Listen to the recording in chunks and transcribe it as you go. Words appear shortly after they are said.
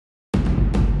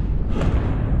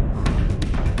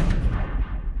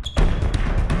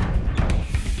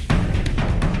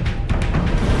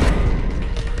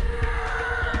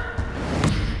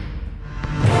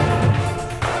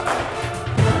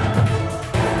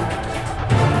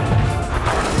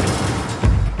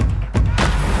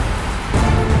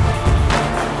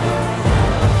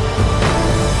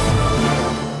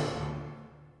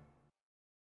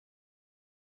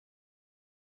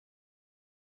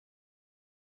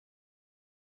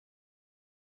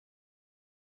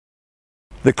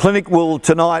The clinic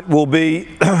tonight will be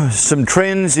some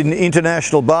trends in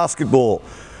international basketball,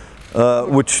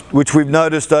 which we've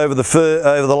noticed over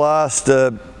the last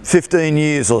 15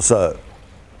 years or so.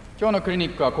 今日のクリ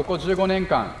ニックはここ15年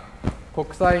間、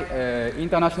国際、イン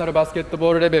ターナショナルバスケット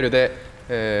ボールレベルで、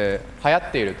流行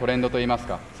っているトレンドといいます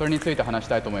か、それについて話し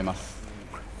たいと思います。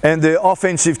And the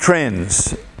offensive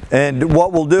trends. And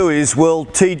what we'll do is we'll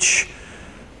teach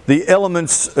the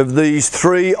elements of these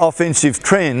three offensive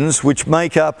trends which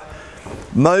make up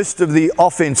most of the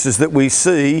offenses that we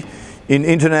see in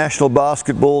international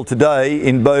basketball today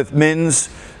in both men's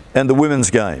and the women's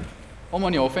game. 主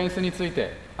にオフェンスについ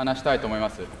て話したいと思いま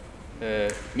す。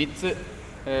3つ、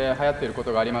流行っているこ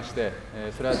とがありまして、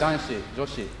それは男子、女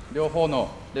子両方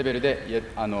のレベルで流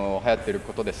行っている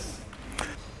ことです。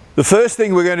The first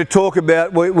thing we're going to talk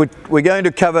about, we're going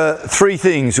to cover three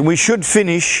things, and we should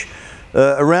finish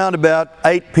around about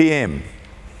 8 p.m.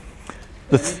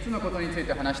 3つのことについ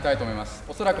て話したいと思います。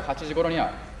おそらく8時頃に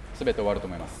は全て終わると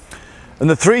思います。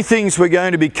And the three things we're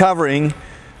going to be covering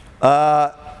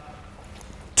are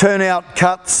turnout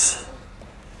cuts,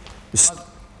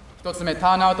 1つ目、タ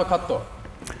ーンアウトカット。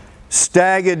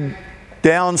staggered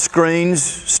down screens,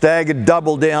 staggered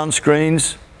double down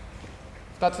screens.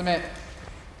 2つ目、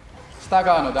スタ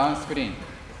ガーのダウンスクリーン。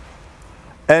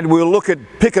And we'll look at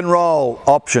pick and roll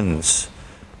options.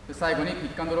 最後にピ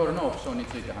ックアンドロールのオプションに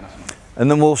ついて話します。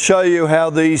And then we'll show you how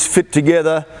these fit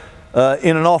together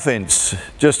in an offense,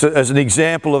 just as an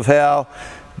example of how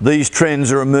these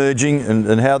trends are emerging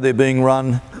and how they're being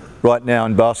run right now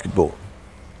in basketball.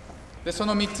 で、そ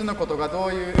の3つのことがど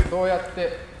うやっ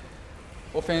て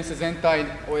オフェンス全体に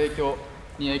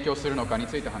影響するのかに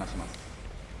ついて話します。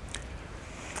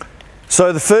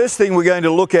So the first thing we're going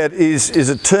to look at is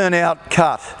a turnout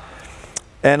cut,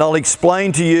 and I'll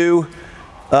explain to you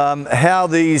how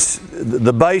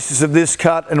the basis of this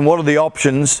cut and what are the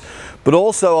options, but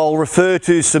also I'll refer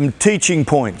to some teaching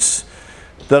points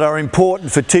that are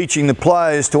important for teaching the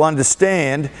players to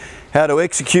understand how to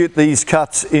execute these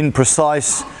cuts in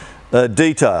precise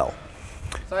detail.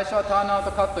 最初はターンアウ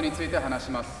トカットについて話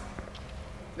します。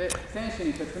で、選手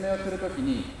に説明をするとき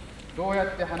にどうや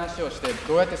って話をして、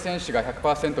どうやって選手が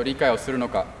 100% 理解をするの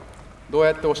か、どう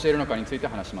やって教えるのかについて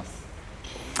話します。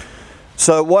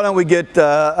So why don't we get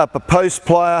up a post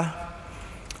player,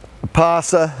 a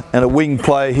passer, and a wing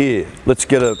player here. Let's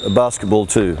get a basketball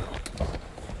too.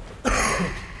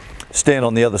 Stand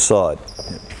on the other side.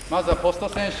 まずはポスト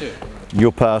選手。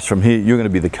You'll pass from here. You're going to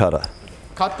be the cutter.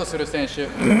 カットする選手、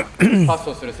パス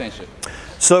をする選手。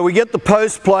So we get the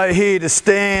post player here to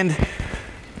stand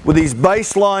with his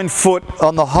baseline foot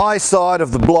on the high side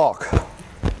of the block.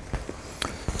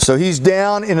 So he's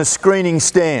down in a screening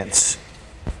stance.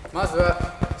 まず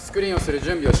はスクリーンをする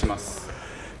準備をします。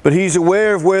But he's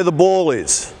aware of where the ball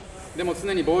is. でも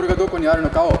常にボールがどこにあるの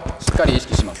かをしっかり意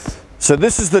識します。So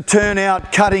this is the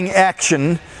turnout cutting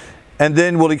action, and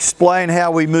then we'll explain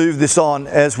how we move this on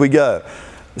as we go.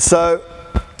 So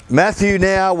Matthew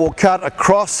now will cut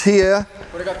across here,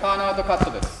 これがターンアウトカッ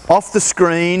トです。off the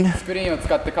screen, スクリーンを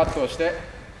使ってカットをして、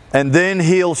and then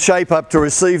he'll shape up to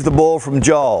receive the ball from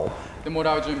Joel. でも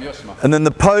らう準備をします。And then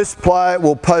the post player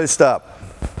will post up.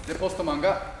 で、ポストマン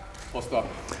がポストアップ。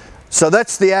So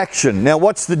that's the action. Now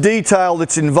what's the detail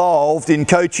that's involved in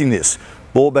coaching this?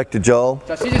 Ball back to Joel.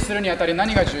 じゃあ指示するにあたり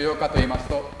何が重要かと言います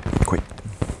と、Quick.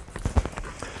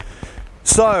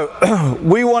 So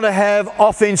we want to have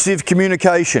offensive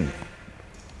communication.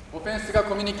 オフェンスが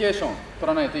コミュニケーション取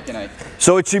らないといけない。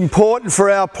So it's important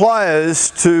for our players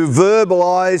to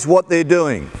verbalize what they're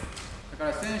doing. だか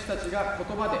ら選手たちが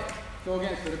言葉で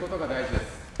表現することが大事です。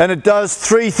And it does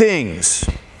three things.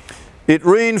 It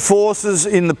reinforces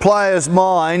in the players'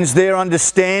 minds their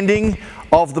understanding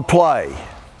of the play.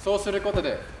 そうすること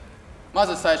で、ま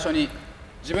ず最初に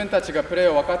自分たちがプレ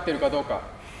ーを分かっているかどうか、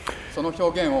その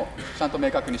表現をちゃんと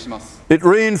明確にします。It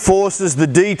reinforces the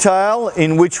detail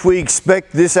in which we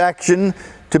expect this action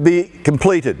to be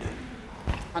completed.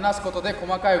 話すことで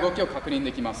細かい動きを確認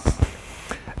できます。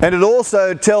And it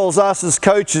also tells us as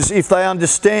coaches if they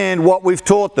understand what we've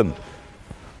taught them.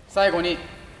 最後に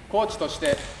コーチとし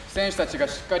て選手たちが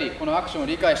しっかりこのアクションを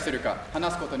理解しているか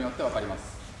話すことによって分かりま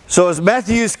す。So as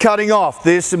Matthew's cutting off,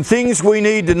 there's some things we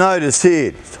need to notice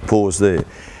here. Pause there.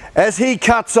 As he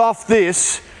cuts off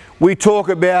this, we talk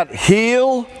about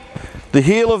heel, the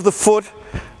heel of the foot,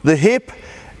 the hip,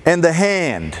 and the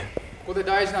hand. ここで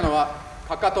大事なのは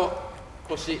かかと、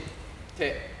腰、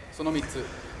手、その3つ。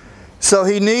So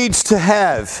he needs to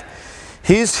have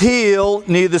his heel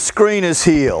near the screener's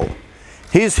heel,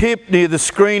 his hip near the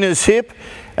screener's hip,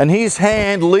 and his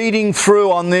hand leading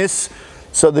through on this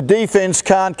so the defense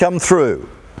can't come through.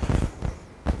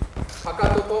 かか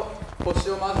とと腰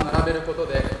をまず並べること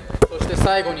で、そして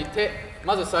最後に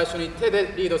まず最初に手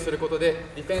でリードすることで、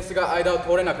ディフェンスが間を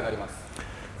通れなくなります。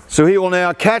So he will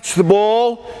now catch the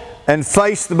ball and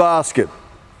face the basket.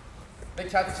 で、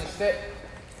キャッチして、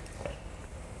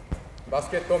バス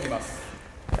ケットを見ます。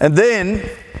And then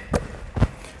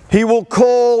he will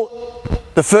call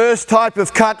the first type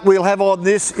of cut we'll have on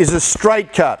this is a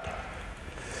straight cut.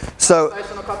 So, 最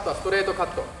初のカットはストレートカッ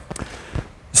ト。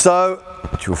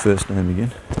what's your first name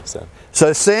again? Sam.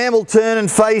 So Sam will turn and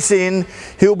face in,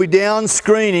 he'll be down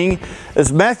screening.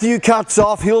 As Matthew cuts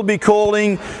off, he'll be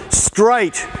calling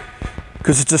straight,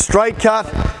 because it's a straight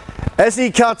cut. As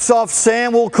he cuts off,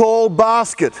 Sam will call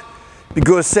basket,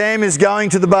 because Sam is going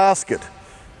to the basket.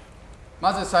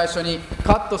 まず最初に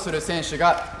カットする選手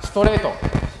がストレート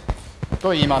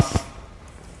と言います。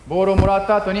ボールをもらっ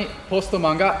た後にポスト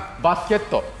マンがバスケッ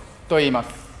トと言いま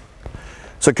す。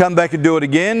So come back and do it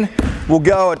again. We'll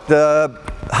go at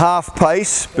half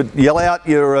pace, but yell out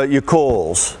your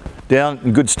calls. Down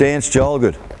in good stance, Joel.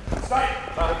 Good.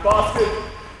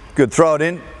 Good. Throw it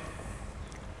in.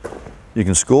 You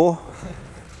can score.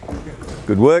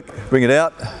 Good work. Bring it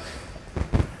out.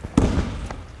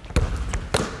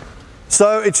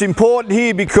 So it's important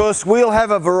here because we'll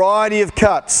have a variety of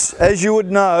cuts. As you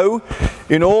would know,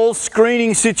 in all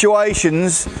screening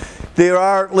situations, there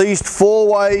are at least 4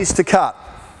 ways to cut.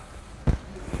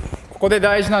 ここで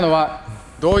大事なのは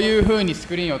どういうふうにス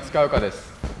クリーンを使うかで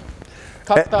す。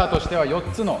カッターとしては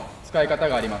4つの使い方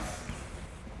があります。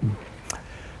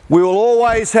We will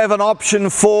always have an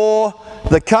option for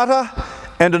the cutter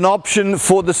and an option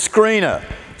for the screener.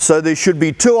 So there should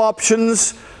be 2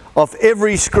 options of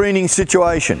every screening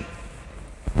situation.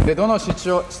 で、どのシチ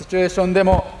ュエーションで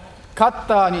もカッ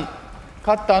タ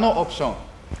ーのオプション、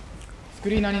スク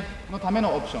リーナーのため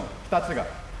のオプション2つが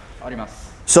ありま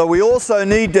す。So we also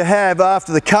need to have,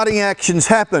 after the cutting actions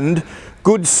happened,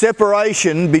 good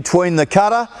separation between the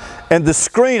cutter and the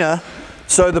screener,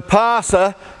 so the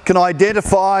passer can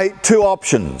identify 2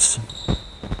 options.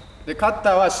 で、カッタ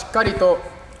ーはしっかりと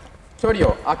距離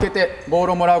を空けてボー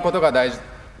ルをもらうことが大事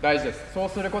です。そう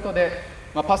することで、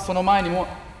その前にも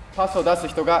パスを出す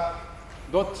人が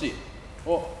どっち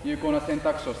を有効な選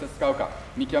択肢として使うか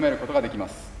見極めることができま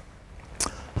す。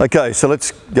Okay, so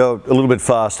let's go a little bit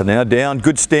faster now. Down,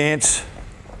 good stance.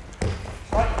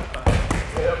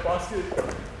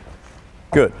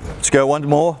 Good. Let's go one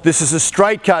more. This is a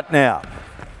straight cut now.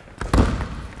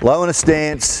 Low in a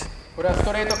stance. これはス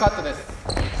トレートカットです。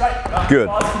Good.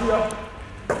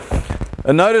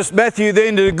 And notice Matthew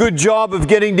then did a good job of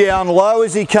getting down low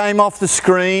as he came off the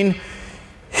screen.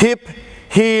 Hip,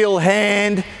 heel,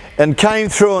 hand, and came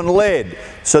through and led.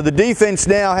 So the defense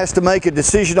now has to make a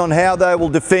decision on how they will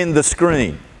defend the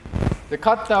screen. で、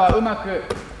カッターはうまく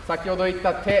先ほど言っ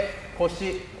た手、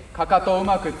腰、かかとをう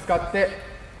まく使って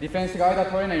ディフェンスが間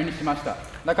取れないようにしました。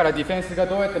だからディフェンスが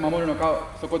どうやって守るのかを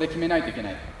そこで決めないといけな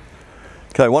い。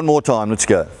Okay, one more time. Let's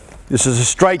go. This is a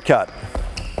straight cut.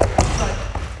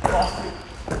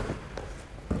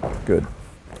 Good.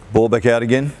 Ball back out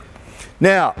again.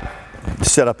 Now,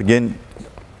 set up again.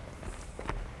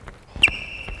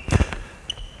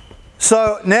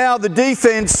 So now the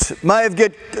defense may have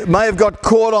got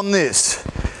caught on this.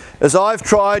 As I've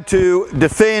tried to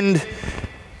defend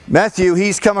Matthew,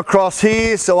 he's come across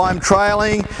here, so I'm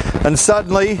trailing, and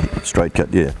suddenly, straight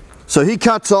cut, yeah. So he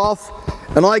cuts off,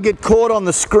 and I get caught on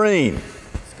the screen.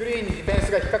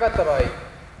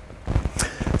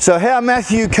 So how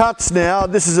Matthew cuts now,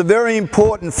 this is a very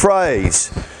important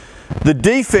phrase. The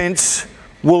defense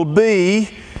will be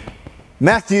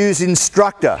Matthew's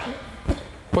instructor.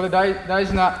 これ大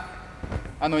事な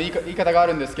言い方があ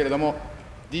るんですけれども、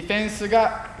ディフェンス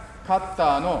がカッタ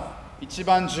ーの一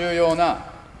番重要な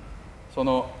そ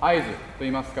の合図とい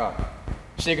いますか、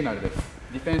シグナルです。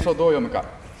ディフェンスをどう読むか。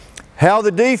How the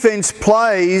defense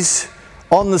plays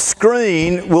on the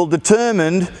screen will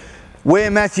determine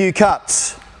where Matthew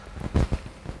cuts.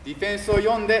 ディフェンスを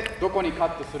読んでどこにカ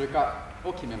ットするか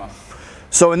を決めます。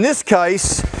So in this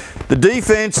case, the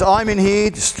defense, I'm in here,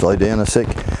 just slow down a sec.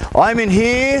 I'm in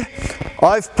here,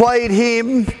 I've played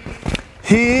him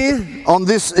here on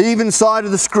this even side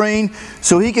of the screen,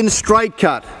 so he can straight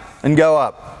cut and go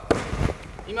up.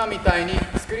 今みたいに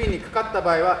スクリーンにかかった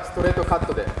場合はストレートカッ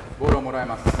トでボールをもらえ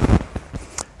ます。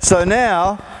So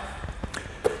now,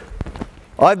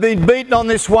 I've been beaten on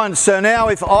this once, so now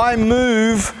if I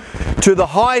move to the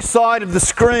high side of the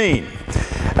screen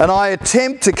and I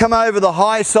attempt to come over the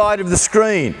high side of the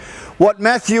screen, what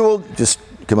Matthew will, just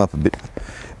come up a bit,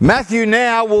 Matthew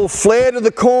now will flare to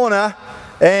the corner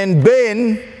and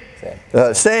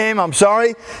Sam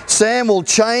will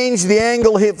change the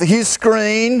angle of his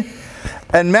screen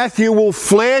and Matthew will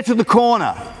flare to the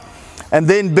corner. And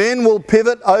then Ben will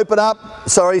pivot, open up,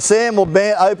 Sam will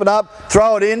open up,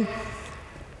 throw it in,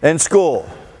 and score.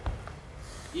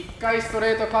 1回スト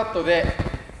レートカットで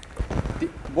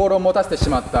ボールを持たせてし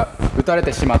まった、打たれ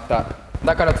てしまった。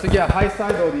だから次はハイサ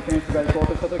イドをディフェンスが行こう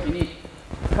としたときに、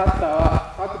カッター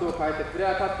は角度を変えてフレ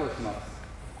アカットをします。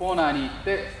コーナーに行っ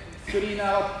て、スクリーナ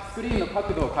ーはスクリーンの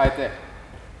角度を変えて、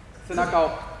背中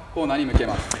をコーナーに向け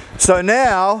ます。So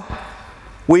now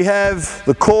we have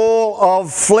the call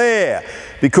of flare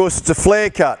because it's a flare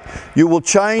cut. You will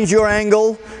change your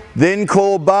angle, then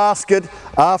call basket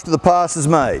after the pass is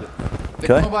made. で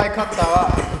この場合カッター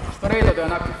はストレートでは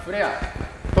なくフレア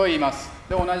と言います。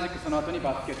で同じくその後に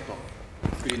バスケット、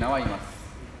スクリーナーは言います。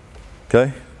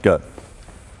Okay, go.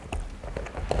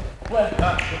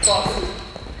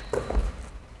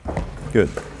 Good.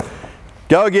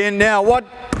 Go again. Now what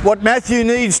Matthew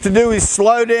needs to do is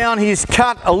slow down his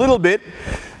cut a little bit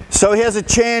so he has a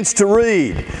chance to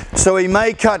read. So he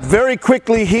may cut very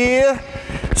quickly here,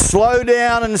 slow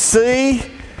down and see.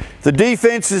 The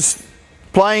defense is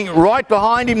playing right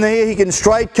behind him there, he can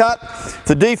straight cut.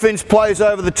 The defense plays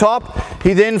over the top,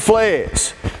 he then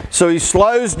flares. So he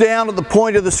slows down at the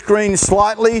point of the screen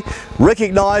slightly,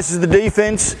 recognises the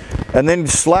defense, and then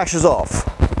slashes off.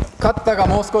 カッターが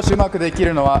もう少しうまくでき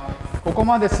るのは、ここ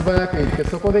まで素早くいって、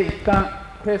そこで一旦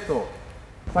ペースを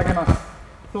下げます。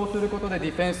そうすることでデ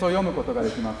ィフェンスを読むことがで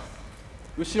きます。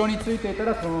後ろについていた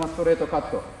らそのままストレートカ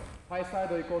ット、ハイサイ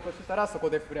ド行こうとしたらそこ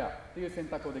でフレアという選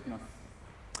択をできます。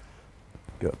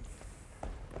Good.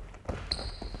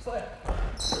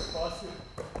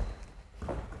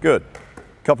 Good.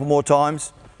 Couple more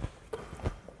times.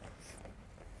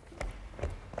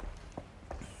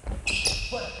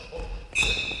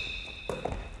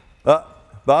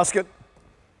 Basket.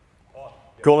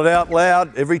 Call it out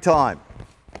loud every time.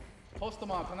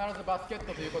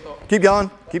 Keep going,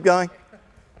 keep going.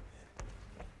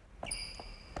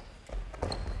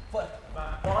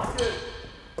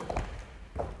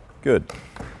 Good.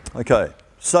 Okay,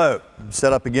 so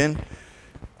set up again.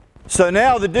 So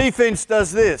now the defense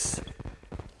does this.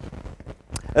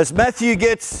 As Matthew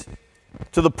gets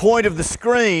to the point of the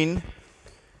screen,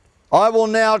 I will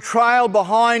now trail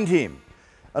behind him.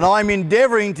 And I'm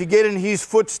endeavouring to get in his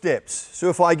footsteps. So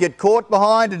if I get caught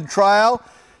behind and trail,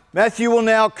 Matthew will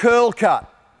now curl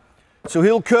cut. So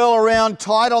he'll curl around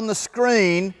tight on the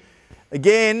screen.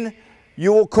 Again,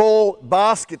 you will call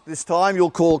basket this time, you'll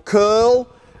call curl,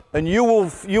 and you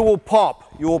will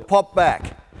pop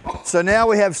back. So now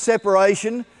we have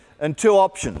separation and two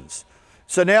options.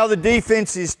 So now the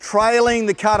defense is trailing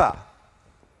the cutter.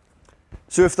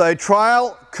 So if they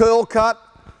trail, curl cut,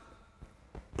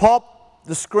 pop,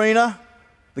 the screener,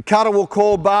 the cutter will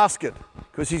call basket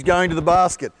because he's going to the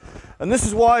basket. And this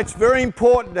is why it's very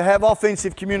important to have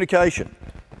offensive communication.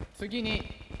 次に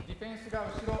ディフェンスが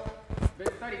後ろべ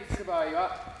ったりつく場合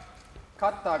はカ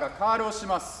ッターがカールをし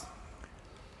ます。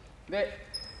で、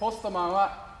ポストマン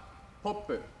はポッ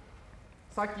プ。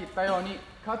さっき言ったように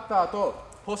カッターと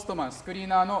ポストマン、スクリー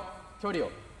ナーの距離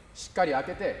をしっかり空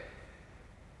けて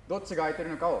どっちが空いてい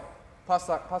るのかをパ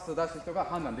スを出す人が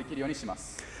判断できるようにしま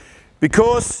す。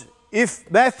Because if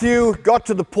Matthew got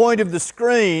to the point of the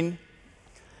screen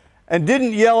and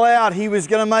didn't yell out he was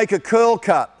going to make a curl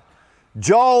cut,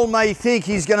 Joel may think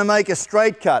he's going to make a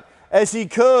straight cut. As he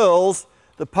curls,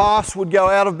 the pass would go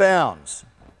out of bounds.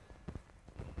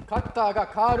 カッターが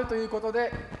カールということ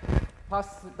でパ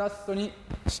ス出す人に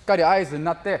しっかり合図に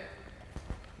なって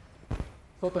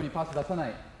外にパス出さな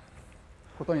い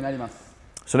ことになります。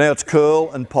So now it's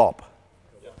curl and pop.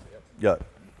 Go.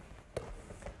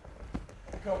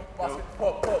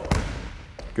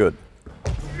 Good.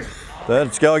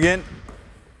 Let's go again.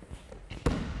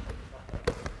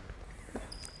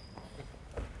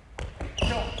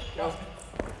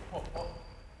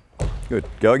 Good.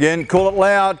 Go again. Call it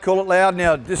loud. Call it loud.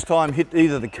 Now this time hit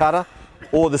either the cutter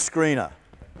or the screener.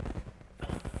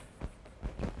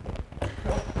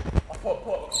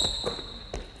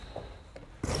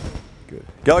 Good.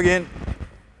 Go again.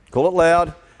 Call it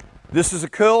loud. This is a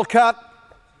curl cut.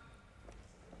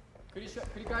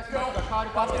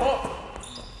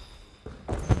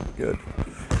 Good.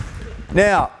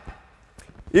 Now,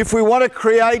 if we want to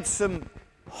create some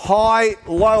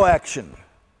high-low action,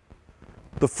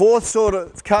 the fourth sort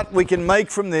of cut we can make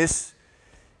from this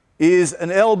is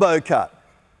an elbow cut.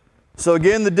 So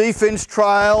again, the defense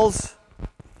trails.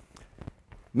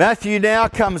 Matthew now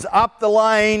comes up the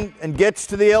lane and gets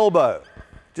to the elbow,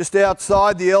 just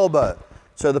outside the elbow.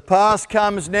 So the pass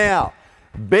comes now.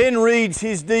 Ben reads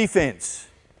his defense.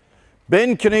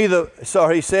 Sam can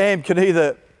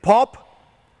either pop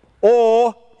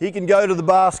or he can go to the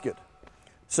basket.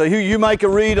 So you make a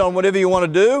read on whatever you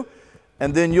want to do,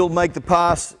 and then you'll make the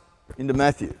pass into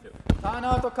Matthew. ターン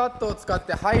アウトカットを使っ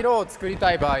てハイローを作り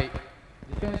たい場合、ディ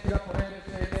フェンスがトレールし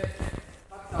ていて、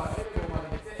カッターをエルボーまで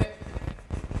見て、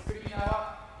スクリーナー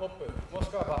はトップ、もし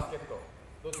くはバスケット、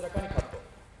どちらかにカット。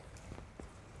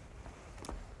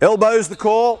Elbow's the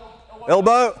call.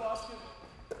 Elbow.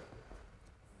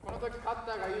 この時カッ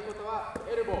ターが言うことは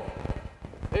エルボ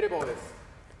ー、エルボーです。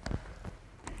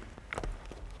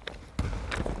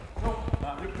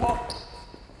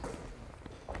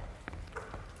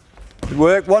Good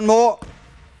work. One more.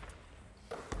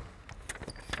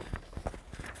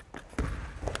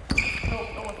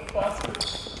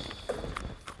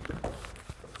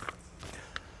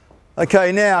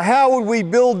 Okay, now how would we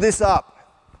build this up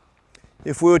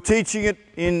if we were teaching it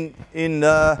in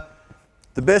the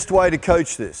best way to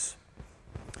coach this?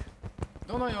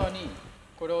 どのように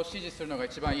これを指示するのが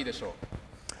一番いいでしょう。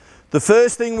The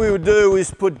first thing we would do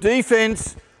is put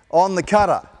defense on the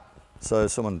cutter. So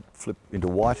someone flip into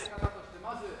white.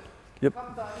 Yep.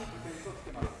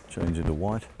 Change into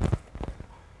white.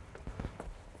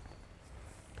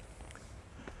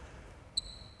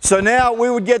 So now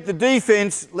we would get the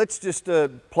defense. Let's just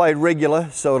play regular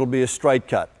so it'll be a straight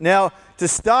cut. Now to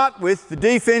start with, the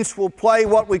defense will play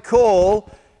what we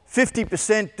call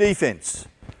 50% defense.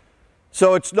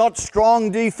 So it's not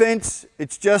strong defense,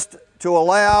 it's just to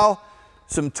allow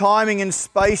some timing and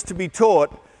space to be taught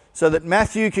so that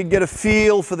Matthew can get a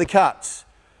feel for the cuts.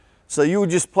 So you would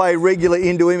just play regular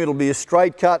into him, it'll be a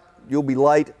straight cut, you'll be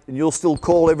late, and you'll still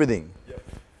call everything. Yep.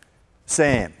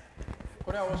 Sam.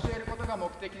 これは教えることが目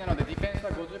的なので、ディフェンス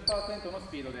は 50% のス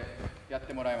ピードでやっ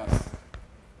てもらいます。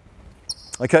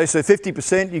Okay, so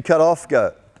 50% you cut off,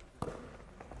 go.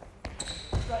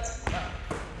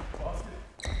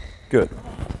 Good.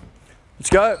 Let's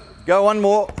go. Go one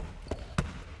more.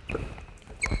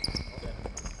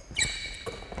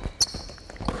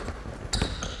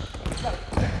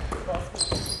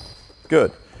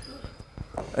 Good.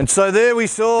 And so there we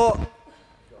saw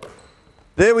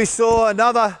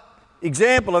another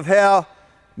example of how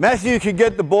Matthew can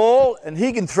get the ball and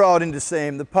he can throw it into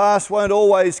Sam. The pass won't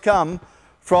always come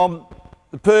from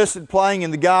the person playing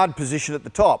in the guard position at the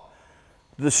top.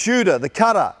 The shooter, the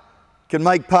cutter, can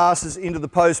make passes into the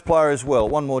post player as well.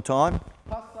 One more time.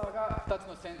 パッサーが2つ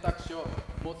の選択肢を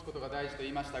持つことが大事と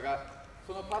言いましたが、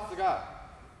そのパスが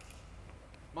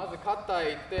まずカッター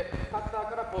へ行って、カッター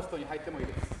からポストに入ってもいい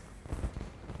です。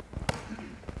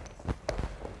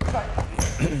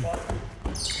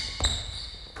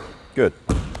Good.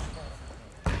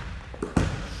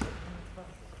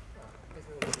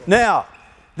 Now,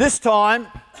 this time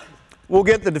we'll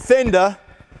get the defender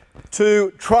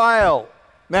to trail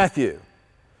Matthew.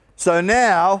 So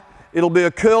now it'll be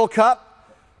a curl cut.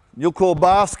 You'll call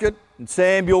basket, and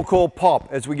Sam, you'll call pop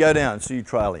as we go down. So you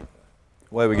trail him.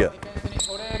 Away we go.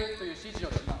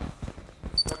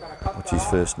 What's his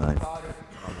first name?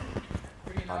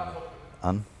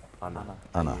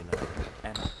 Anna.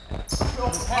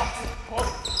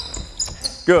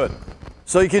 Good.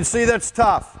 So you can see that's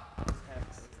tough.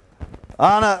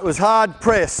 Anna was hard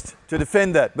pressed to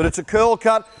defend that, but it's a curl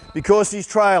cut because he's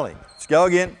trailing. Let's go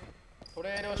again.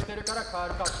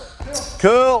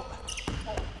 Curl.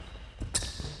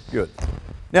 Good.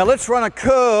 Now let's run a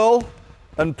curl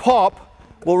and pop.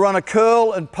 We'll run a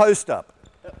curl and post up.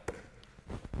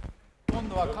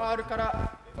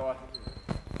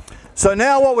 So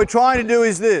now what we're trying to do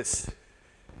is this.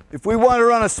 If we want to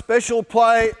run a special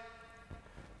play,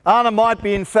 Anna might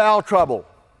be in foul trouble.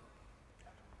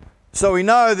 So we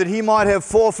know that he might have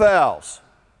 4 fouls.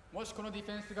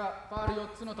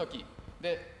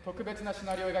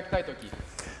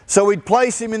 So we'd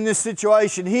place him in this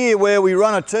situation here where we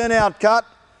run a turnout cut.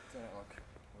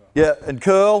 Yeah, and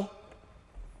curl.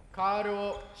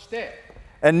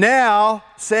 And now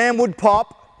Sam would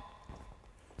pop.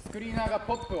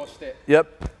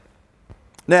 Yep.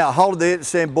 Now hold it there,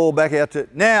 Sam, ball back out to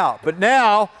now. But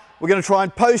now we're going to try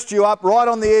and post you up right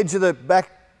on the edge of the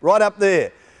back, right up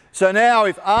there. So now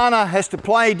if Anna has to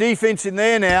play defense in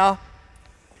there now,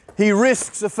 he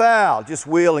risks a foul. Just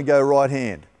wheel and go right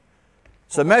hand.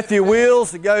 So Matthew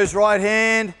wheels, it goes right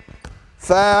hand,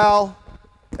 foul,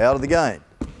 out of the game.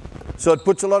 So it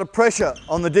puts a lot of pressure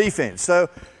on the defense. So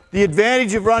the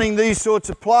advantage of running these sorts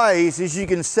of plays is you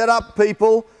can set up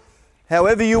people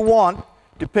however you want,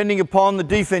 depending upon the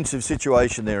defensive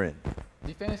situation they're in.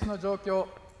 ディフェンスの状況、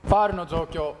ファウルの状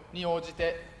況に応じ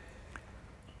て、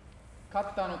カ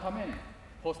ッターのために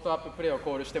ポストアッププレーを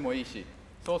コールしてもいいし、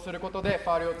そうすることでフ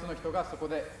ァウル4つの人がそこ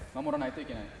で守らないとい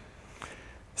けない。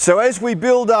So as we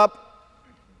build up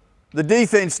the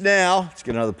defense now, let's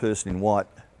get another person in white.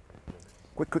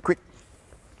 Quick, quick, quick.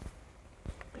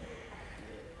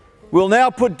 We'll now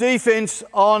put defense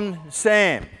on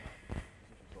Sam.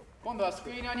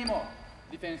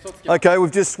 Okay,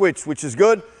 we've just switched, which is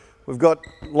good. We've got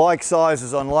like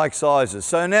sizes on like sizes.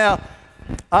 So now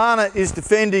Anna is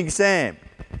defending Sam.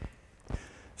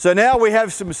 So now we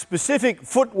have some specific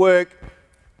footwork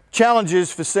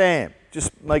challenges for Sam.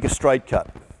 Just make a straight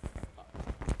cut.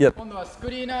 Yep.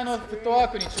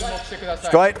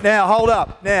 Straight. Now hold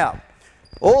up. Now,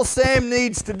 all Sam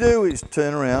needs to do is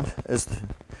turn around,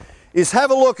 is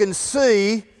have a look and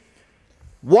see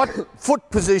what foot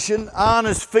position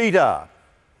Anna's feet are.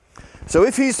 So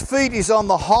if his feet is on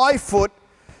the high foot,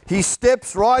 he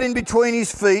steps right in between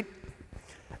his feet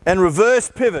and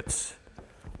reverse pivots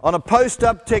on a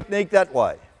post-up technique that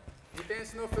way. ディフェン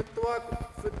スのフットワ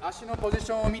ーク、足のポジ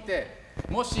ションを見て、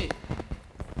もし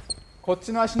こっ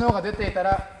ちの足の方が出ていた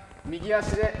ら、右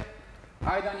足で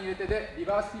間に入れてでリ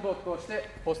バースピボットをして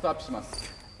ポストアップしま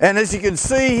す。And as you can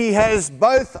see, he has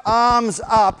both arms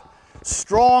up,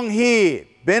 strong here,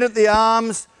 bent at the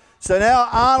arms. So now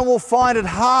Arnold will find it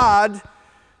hard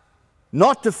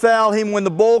not to foul him when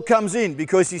the ball comes in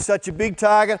because he's such a big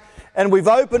target. And we've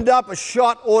opened up a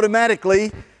shot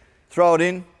automatically. Throw it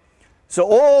in. So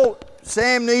all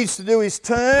Sam needs to do is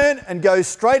turn and go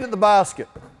straight at the basket.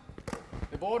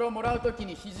 ボールをもらうとき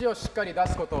に肘をしっかり出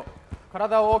すこと、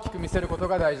体を大きく見せること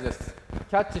が大事です。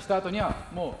キャッチした後には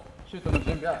もうシュートの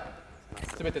準備は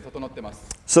全て整ってます。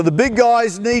So the big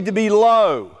guys need to be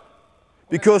low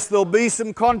because there'll be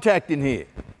some contact in here.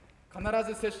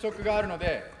 必ず接触があるの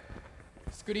で、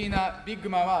スクリーナー、ビッグ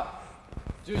マンは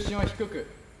重心を低く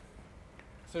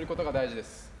することが大事で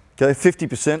す。Okay,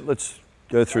 50%. Let's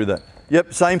go through that.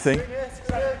 Yep, same thing.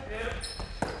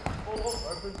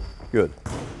 Good.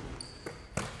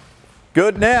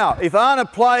 Good. Now, if Anna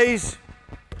plays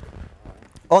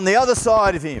on the other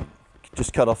side of him,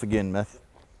 just cut off again, Matthew.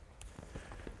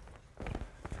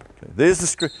 Okay, there's the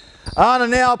screen. Anna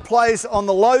now plays on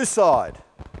the low side.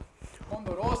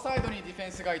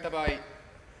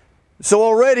 So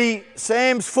already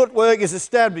Sam's footwork is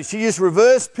established. He just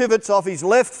reverse pivots off his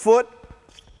left foot.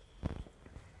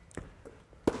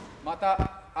 ま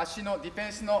た足のディフェ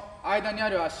ンスの間にあ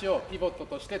る足をピボット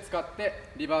として使って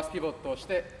リバースピボットをし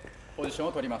てポジション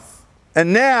を取ります。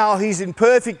And now he's in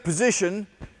perfect position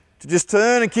to just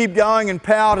turn and keep going and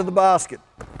power to the basket.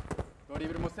 ドリ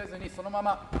ブルもせずにそのま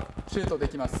まシュートで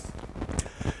きます。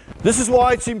This is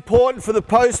why it's important for the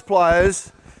post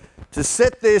players to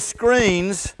set their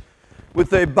screens with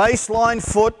their baseline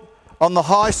foot on the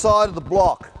high side of the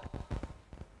block.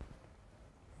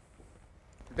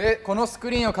 で、このス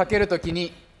クリーンをかけるとき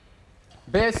に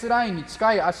ベースラインに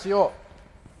近い足を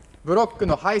ブロック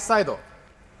のハイサイド、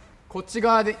こっち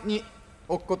側に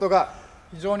置くことが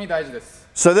非常に大事です。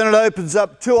So then it opens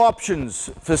up two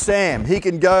options for Sam. He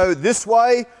can go this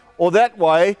way or that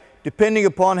way, depending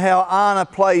upon how Anna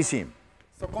plays him.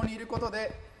 そこにいること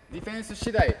でディフェンス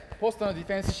次第、ポストのディ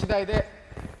フェンス次第で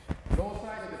ロー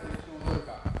サイドでポジションを取る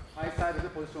か、ハイサイドで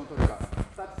ポジションを取るか、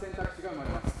2つ選択肢が生まれ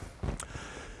ます。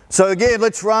So again,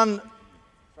 let's run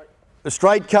a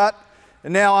straight cut.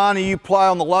 And now, Anna, you play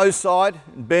on the low side.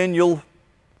 And Ben,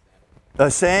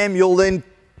 Sam, you'll then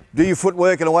do your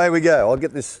footwork and away we go. I'll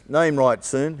get this name right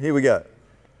soon. Here we go.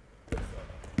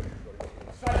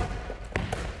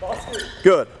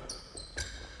 Good.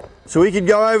 So he can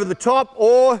go over the top,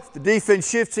 or if the defense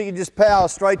shifts, he can just power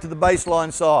straight to the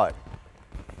baseline side.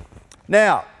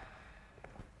 Now,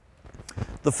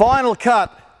 the final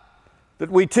cut that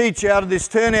we teach out of this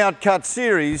turnout cut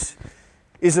series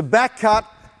is a back cut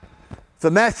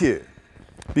for Matthew,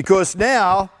 because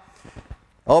now,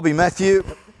 I'll be Matthew.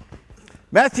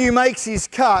 Matthew makes his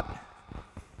cut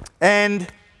and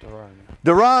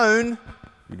Daron,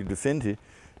 you can defend here,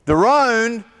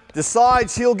 Daron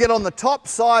decides he'll get on the top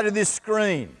side of this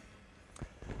screen.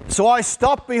 So I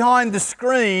stop behind the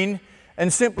screen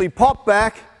and simply pop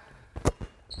back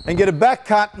and get a back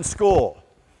cut and score.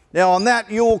 Now on that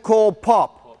you will call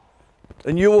pop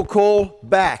and you will call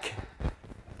back.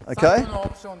 Okay? 最後のオ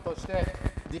プションとして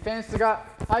ディフェンスが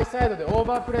ハイサイドでオー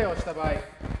バープレーをした場合、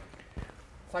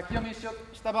先読みし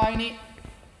た場合に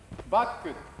バッ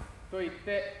クと言っ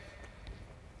て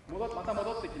また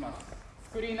戻ってきます。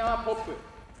スクリーナーはポップ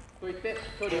と言って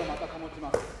距離をまた保ち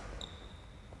ます。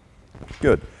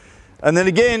Good. And then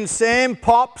again, Sam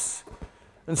pops,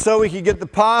 and so we can get the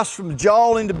pass from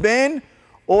Joel into Ben,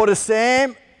 or to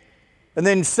Sam, and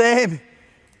then Sam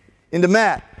into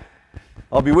Matt.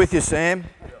 I'll be with you, Sam.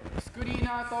 スクリー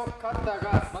ナーとカッター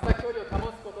がまた距離を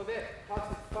保つことでパス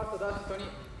と出す人に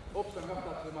オプションが2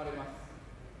つ生まれま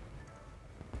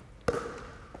す。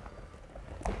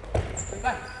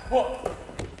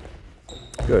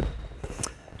Good.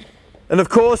 And of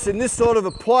course, in this sort of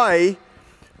a play,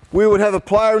 we would have a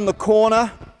player in the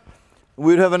corner,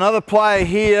 we would have another player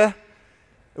here,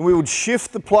 and we would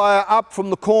shift the player up from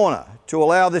the corner to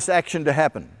allow this action to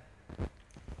happen.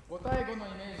 5対5のイ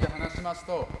メージで話します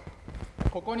と、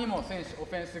ここにも選手、オ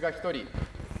フェンスが1人、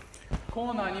コ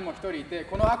ーナーにも1人いて、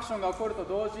このアクションが起こると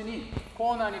同時に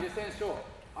コーナーにいる選手を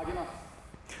上げます。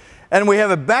And we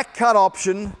have a back cut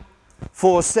option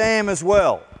for Sam as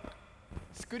well.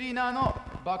 スクリーナーの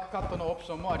バックカットのオプ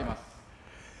ションもあります。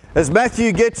As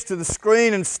Matthew gets to the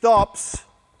screen and stops,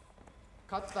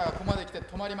 カッターがここまで来て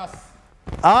止まります。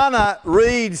Anna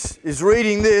is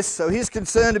reading this, so he's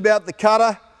concerned about the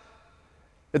cutter.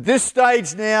 At this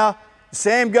stage now,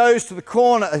 Sam goes to the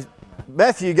corner,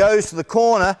 Matthew goes to the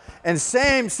corner, and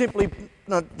Sam simply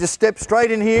just steps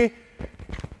straight in here,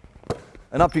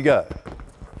 and up you go.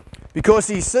 Because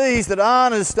he sees that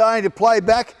Anna's starting to play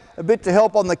back a bit to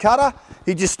help on the cutter,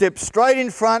 he just steps straight in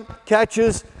front,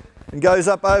 catches, and goes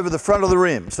up over the front of the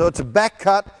rim. So it's a back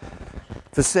cut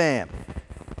for Sam.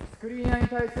 スクリーナーに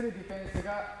対するディフェンス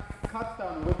がカッタ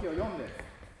ーの動きを読んで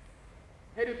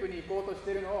ヘルプに行こうとし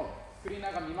ているのをスクリーナ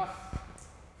ーが見ます。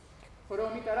それを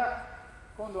見たら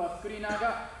今度はスクリーナー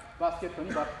がバスケット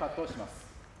にバックカットをします。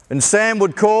And Sam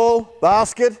would call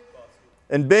basket,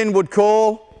 and Ben would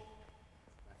call,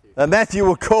 Matthew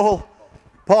would call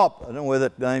pop. I don't know where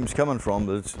that name's coming from,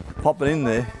 but it's popping in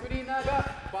there. スクリーナーが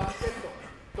バスケッ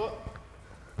トと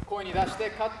声に出して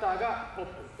カッターがポッ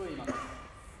プと言います。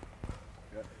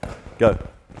Go.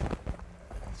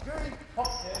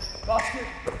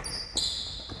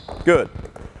 Good.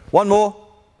 One more.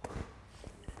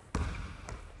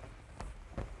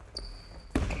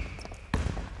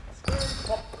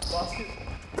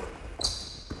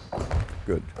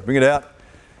 Good. Bring it out.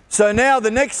 So now the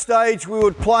next stage we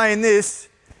would play in this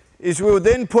is we would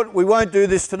then put, we won't do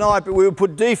this tonight, but we would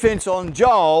put defense on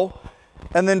Joel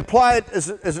and then play it as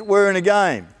it were in a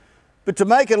game. But to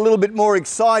make it a little bit more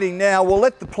exciting now, we'll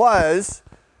let the players,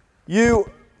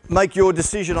 you make your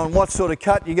decision on what sort of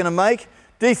cut you're going to make.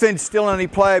 Defense still only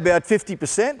play about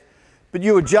 50%, but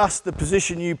you adjust the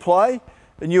position you play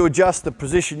and you adjust the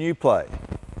position you play.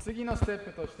 次のステッ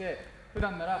プとして普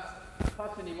段なら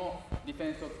パスにもディフ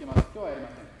ェンスをつけます。今日はやりま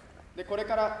せん。で、これ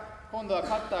から今度は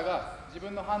カッターが自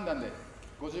分の判断で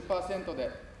 50%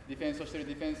 でディフェンスをしている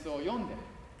ディフェンスを読んで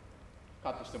カ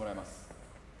ットしてもらいます。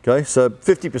Okay, so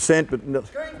 50%, but no.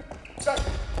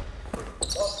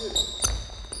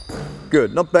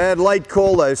 Good. Not bad. Late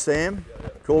call though, Sam.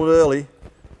 Called it early.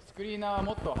 スクリーナーは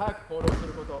もっと早くコールをす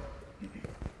ること。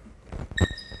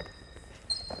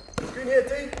Screen here,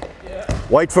 T. Yeah.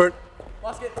 Wait for it.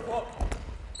 Basket.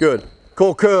 Good.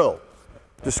 Call curl.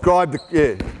 Describe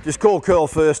the, just call curl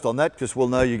first on that because we'll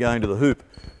know you're going to the hoop.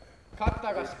 カッタ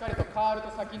ーがしっかりとカールと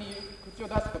先に口を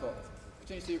出すこと、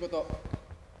口にして言うこと。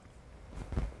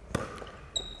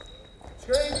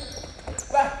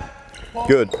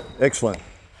Good. Excellent.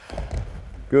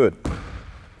 Good.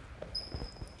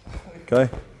 Okay.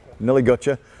 Nearly got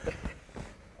you.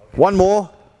 One more.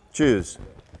 Choose.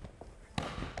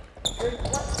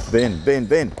 Ben.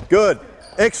 Good.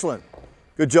 Excellent.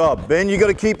 Good job. Ben, you've got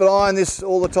to keep an eye on this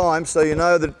all the time so you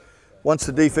know that once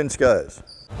the defense goes.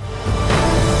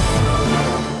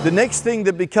 The next thing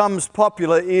that becomes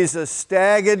popular is a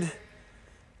staggered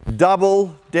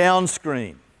double down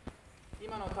screen.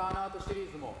 今のターンアウトシリ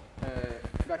ーズも、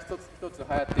が一つ流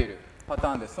行っているパタ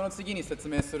ーンです。その次に説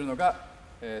明するのが、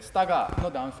スタガーの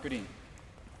ダウンスクリーン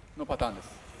のパターンです。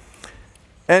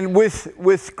And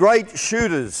with great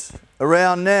shooters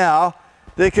around now,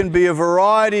 there can be a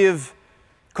variety of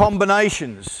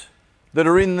combinations that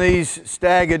are in these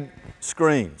staggered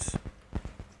screens.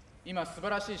 今素晴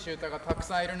らしいシューターがたく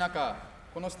さんいる中、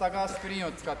このスタガースクリーン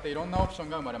を使っていろんなオプション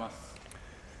が生まれます。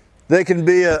There can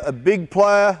be a big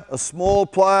player, a small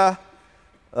player,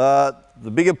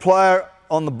 the bigger player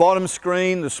on the bottom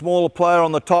screen, the smaller player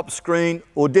on the top screen,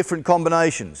 or different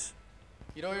combinations.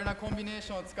 いろいろなコンビネー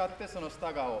ションを使ってそのス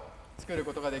タガーを作る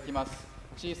ことができます。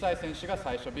小さい選手が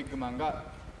最初、ビッグマンが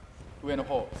上の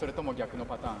方、それとも逆の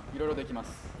パターン、いろいろできま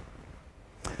す。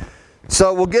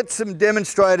So we'll get some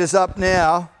demonstrators up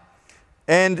now,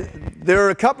 and there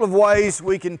are a couple of ways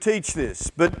we can teach this,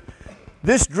 but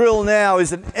this drill now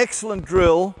is an excellent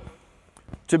drill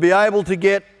to be able to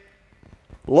get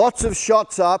lots of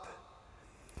shots up,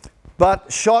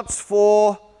 but shots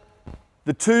for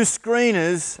the two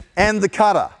screeners and the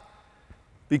cutter.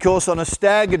 Because on a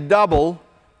staggered double,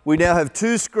 we now have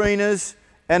two screeners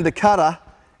and a cutter,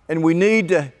 and we need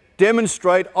to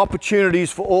demonstrate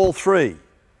opportunities for all three.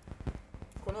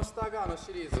 このスタガーの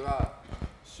シリーズは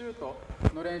シシュート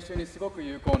の練習にすごく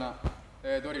有効な、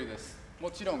ドリルです。も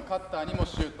ちろんカッターにも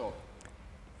シュート、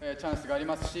チャンスがあり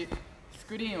ますし、ス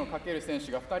クリーンをかける選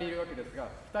手が2人いるわけですが、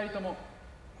2人とも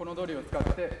このドリルを使っ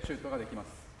てシュートができます。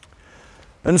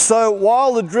And so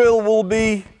while the drill will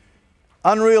be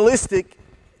unrealistic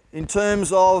in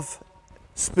terms of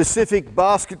specific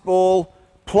basketball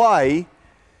play,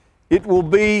 it will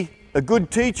be a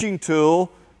good teaching tool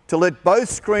to let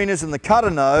both screeners and the cutter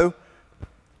know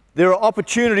there are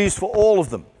opportunities for all of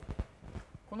them.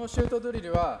 このシュートドリ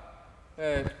ルは、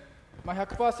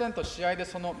100% 試合で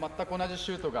その全く同じ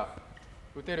シュートが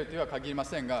打てるとは限りま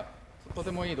せんが、とて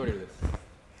もいいドリルです。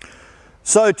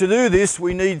So to do this,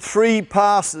 we need 3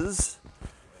 passes,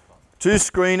 2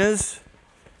 screeners,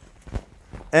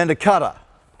 and a cutter.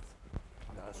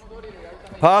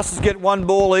 Passes get 1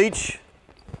 ball each.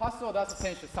 パスを出す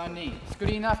選手3人、スク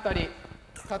リーナー2人、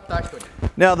カッター1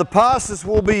人。Now the passes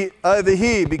will be over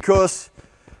here because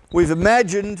we've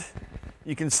imagined,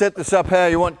 you can set this up how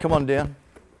you want, come on down.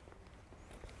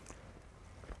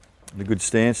 In a good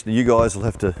stance. Now you guys will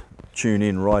have to tune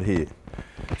in right here.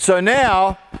 So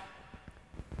now,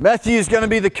 Matthew is going to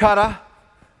be the cutter,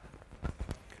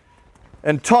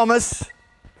 and Thomas,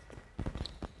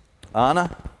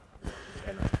 Anna,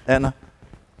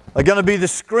 are going to be the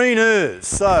screeners.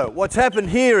 So what's happened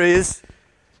here is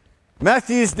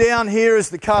Matthew's down here as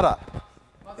the cutter.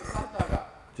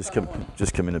 Just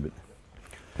come in a bit.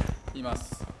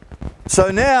 So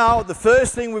now the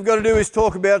first thing we've got to do is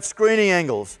talk about screening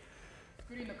angles.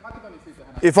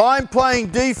 If I'm playing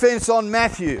defense on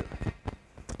Matthew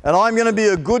and I'm going to be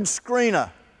a good screener,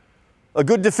 a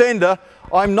good defender,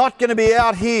 I'm not going to be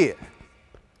out here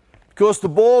because the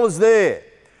ball is there.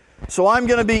 So I'm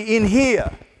going to be in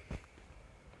here.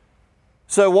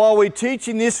 So while we're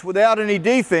teaching this without any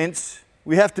defense,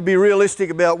 we have to be realistic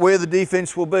about where the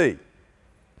defense will be.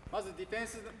 まずディフェン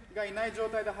スがいない状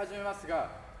態で始めますが、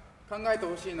考えて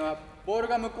ほしいのは、ボール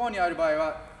が向こうにある場合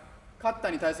は、カッタ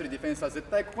ーに対するディフェンスは絶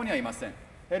対ここにはいません。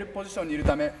ヘルプポジションにいる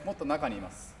ため、もっと中にいま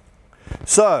す。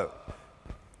So,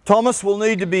 Thomas will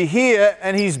need to be here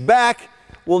and his back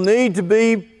will need to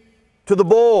be to the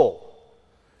ball.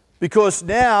 Because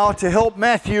now, to help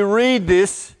Matthew read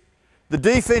this, the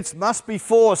defense must be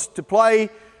forced to play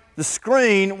the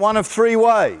screen one of 3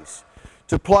 ways.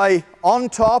 To play on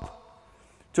top,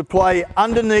 to play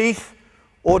underneath,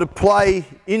 or to play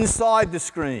inside the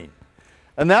screen.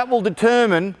 And that will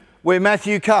determine where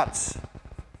Matthew cuts.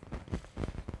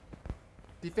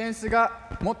 ディフェンス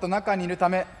がもっと中にいるた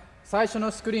め、最初の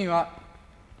スクリーンは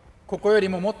ここより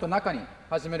ももっと中に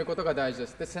始めることが大事で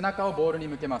す。で、背中をボールに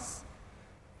向けます。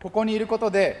ここにいるこ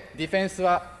とでディフェンス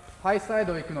はハイサイ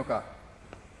ドを行くのか、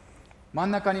真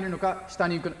ん中にいるのか、下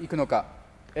に行くのか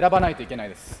選ばないといけない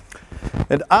です。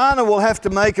And Arna will have to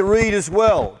make a read as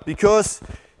well because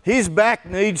his back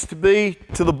needs to be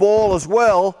to the ball as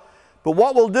well. But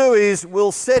what we'll do is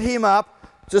we'll set him up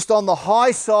just on the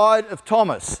high side of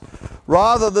Thomas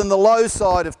rather than the low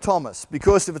side of Thomas,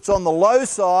 because if it's on the low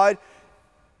side,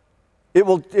 it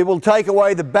will take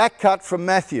away the back cut from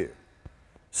Matthew.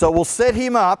 So we'll set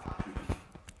him up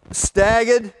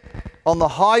staggered on the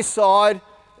high side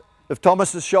of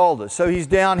Thomas's shoulder. So he's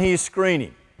down here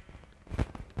screening.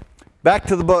 Back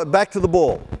to the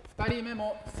ball. 2人目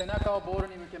も背中をボール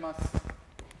に向けます。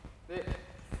で、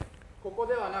ここ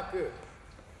ではなく、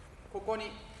ここ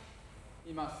に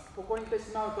います。ここにいてし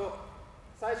まうと、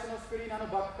最初のスクリーナーの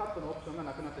バックカットのオプションが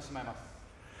なくなってしまいます。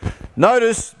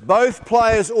Notice both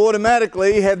players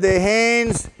automatically have their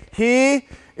hands here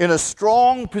in a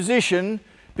strong position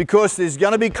because there's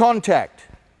going to be contact.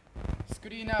 スク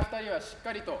リーナー2人はしっ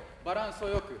かりとバランスを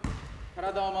よく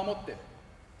体を守って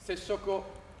接触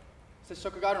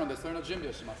があるのでそれの準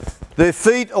備をします。Their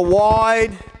feet are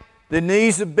wide, their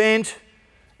knees are bent,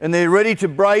 and they're ready to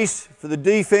brace for the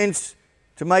defense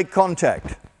to make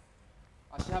contact.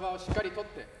 足幅をしっかりとっ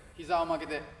て膝を曲げ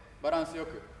てバランスよ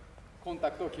くコン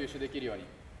タクトを吸収できるように。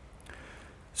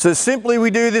So simply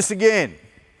we do this again.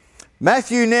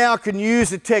 Matthew now can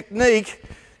use a technique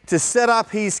to set up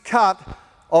his cut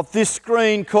of this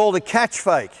screen called a catch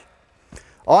fake.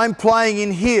 I'm playing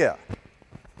in here.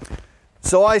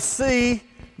 So I see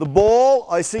the ball,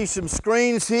 I see some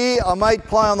screens here, I may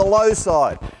play on the low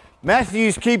side.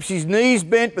 Matthews keeps his knees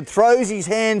bent but throws his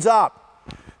hands up.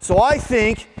 So I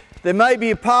think there may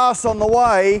be a pass on the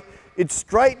way, it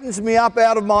straightens me up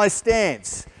out of my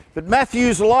stance. But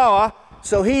Matthews lower,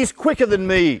 so he's quicker than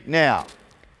me now.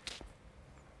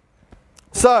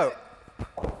 So,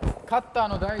 カッター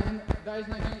の大事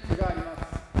な技術があります。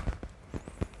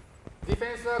ディフ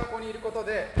ェンスはここにいること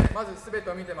で、まず全て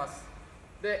を見てます。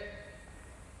で、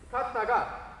カッター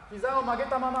が膝を曲げ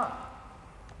たまま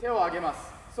手を上げます。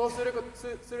そうする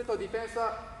とディフェンス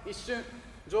は一瞬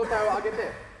状態を上げ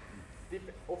て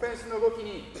オフェンスの動き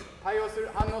に反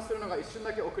応するのが一瞬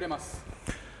だけ遅れます。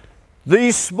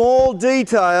These small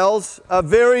details are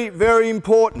very, very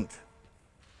important.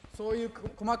 そういう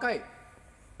細かい指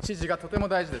示がとても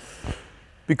大事です。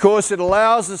Because it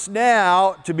allows us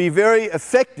now to be very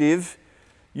effective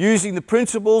using the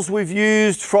principles we've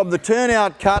used from the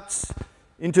turnout cuts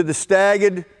into the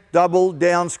staggered double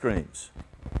down screens.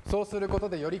 そうすること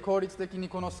でより効率的に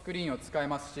このスクリーンを使え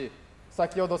ますし、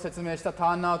先ほど説明したタ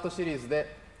ーンアウトシリーズ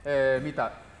で、見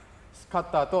たカ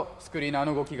ッターとスクリーナー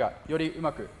の動きがよりう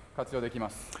まく活用できま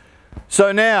す。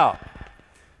So now,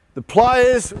 the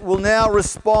players will now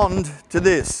respond to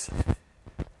this.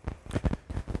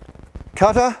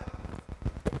 Cutter,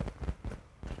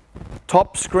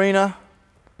 top screener,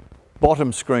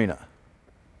 bottom screener.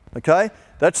 Okay?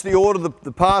 That's the order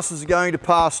the passes are going to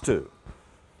pass to.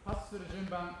 パスする順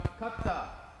番、カッター、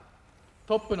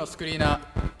トップのスクリーナー、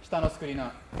下のスクリーナ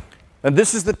ー。And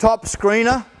this is the top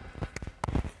screener.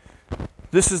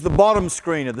 This is the bottom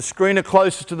screener, the screener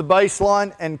closest to the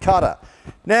baseline, and cutter.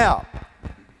 Now,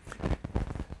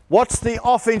 what's the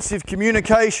offensive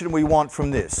communication we want from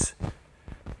this?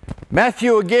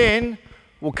 Matthew again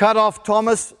will cut off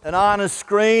Thomas and Anna's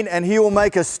screen, and he will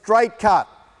make a straight cut.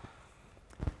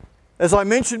 As I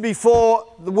mentioned before,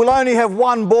 we'll only have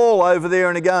one ball over there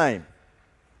in a game.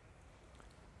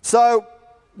 So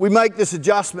we make this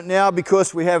adjustment now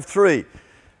because we have three.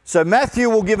 So Matthew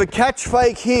will give a catch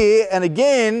fake here, and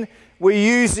again we're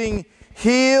using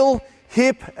heel,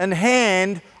 hip and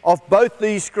hand off both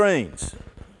these screens.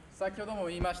 先ほども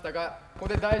言いましたが、ここ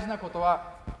で大事なこと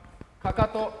はかか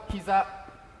と、膝、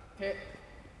手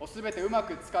をすべてうま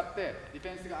く使ってディフ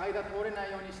ェンスが間通れな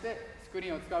いようにしてスクリ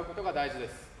ーンを使うことが大事で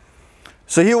す。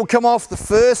So he will come off the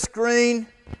first screen,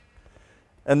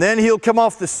 and then he'll come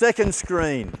off the second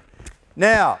screen.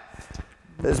 Now,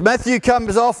 as Matthew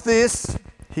comes off this,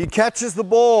 he catches the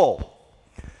ball.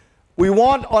 We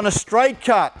want on a straight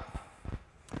cut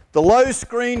the low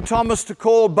screen Thomas to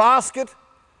call basket,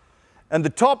 and the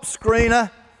top screener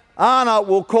Anna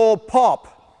will call pop.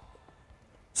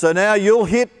 So now you'll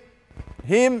hit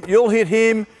him,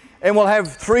 and we'll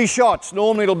have three shots.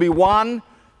 Normally it'll be 1,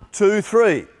 2,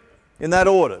 3 in that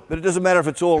order, but it doesn't matter if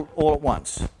it's all at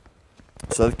once.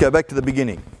 So let's go back to the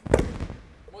beginning.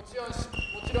 もちろん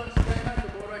試合になると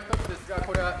ボールは一つですが、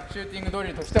これはシューティングドリ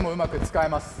ルとしてもうまく使え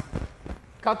ます。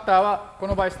カッターはこ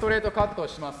の場合ストレートカットを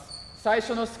します。最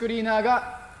初のスクリーナー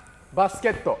がバス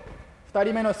ケット、2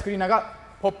人目のスクリーナーが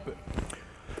ポップ。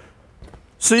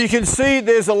So you can see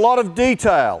there's a lot of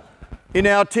detail in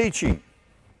our teaching,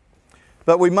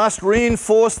 but we must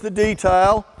reinforce the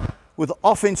detail with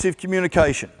offensive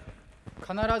communication.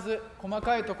 必ず細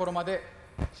かいところまで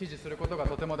指示することが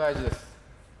とても大事です。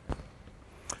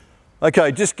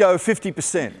Okay, just go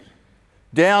 50%.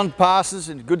 Down passes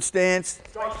in good stance.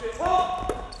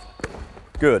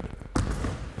 Good.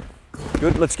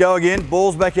 Good, let's go again.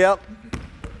 Ball's back out.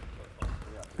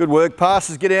 Good work.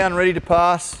 Passes, get down, ready to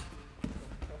pass.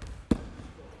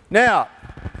 Now,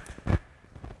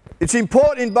 it's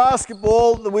important in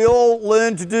basketball that we all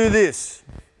learn to do this.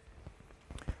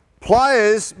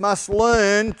 Players must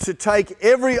learn to take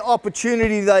every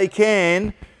opportunity they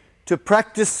can to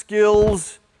practice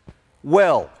skills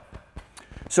well.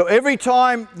 So every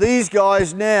time these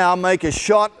guys now make a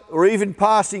shot or even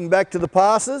passing back to the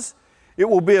passes, it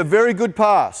will be a very good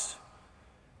pass.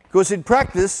 Because in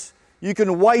practice, you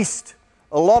can waste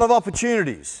a lot of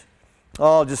opportunities.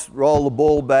 Oh, I'll just roll the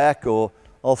ball back, or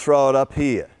I'll throw it up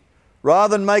here.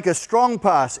 Rather than make a strong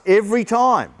pass every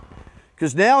time.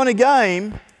 Because now in a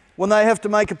game, when they have to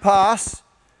make a pass,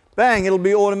 bang, it'll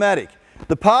be automatic.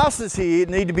 The passes here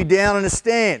need to be down in a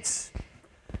stance.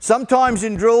 Sometimes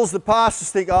in drills, the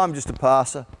passers think, oh, I'm just a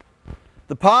passer.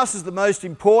 The passer is the most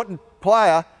important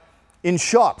player in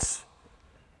shots.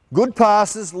 Good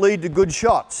passes lead to good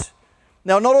shots.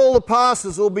 Now, not all the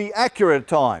passes will be accurate at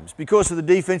times because of the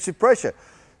defensive pressure.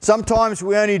 Sometimes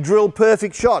we only drill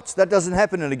perfect shots. That doesn't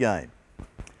happen in a game.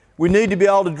 We need to be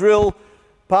able to drill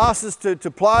passes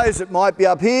to players that might be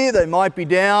up here, they might be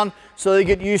down, so they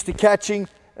get used to catching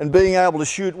and being able to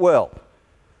shoot well.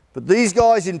 But these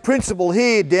guys in principle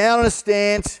here, down in a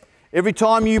stance, every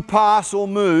time you pass or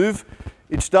move,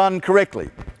 it's done correctly.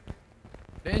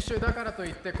 練習だからと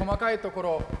いって細かいところ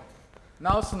を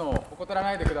直すのを怠ら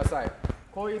ないでください。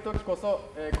こういう時こ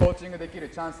そ、コーチングできる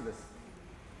チャンスです。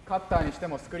カッターにして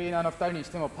もスクリーナーの2人にし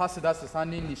てもパス出す3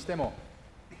人にしても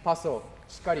パスを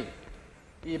しっかり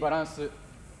いいバランス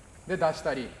で出し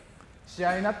たり、試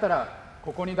合になったら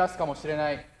ここに出すかもしれ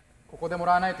ないここでも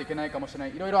らわないといけないかもしれな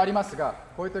い、いろいろありますが、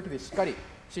こういう時でしっかり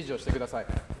指示をしてください。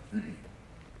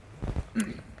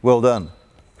Well done.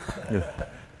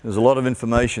 There's a lot of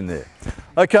information there.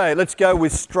 Okay, let's go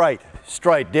with straight.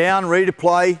 Straight down, ready to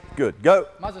play. Good. Go.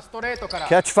 まずストレートから。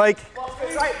 Catch fake.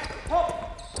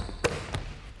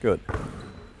 Good.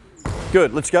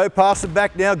 Good. Let's go. Pass it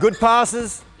back now. Good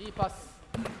passes. いいパス。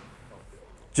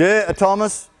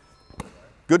Thomas.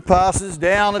 Good passes.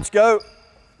 Down. Let's go.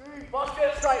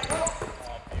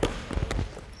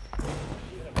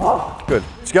 Good.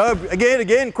 Let's go.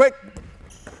 Again. Quick.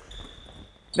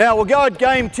 Now we'll go at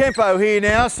game tempo here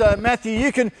now. So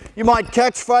Matthew, you might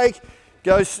catch fake,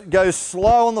 go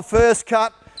slow on the first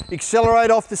cut, accelerate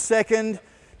off the second,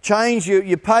 change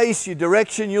your pace, your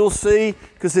direction. You'll see,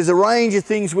 because there's a range of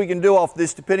things we can do off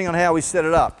this depending on how we set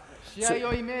it up. 試合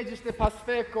をイメージしてパス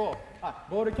フェイクを、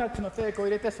ボールキャッチのフェイクを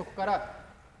入れて、そこから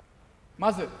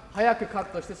まず早くカッ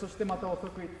トして、そしてまた遅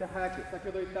くいって早く、先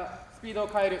ほど言ったスピードを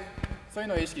変える、そういう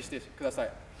のを意識してくださ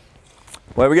い。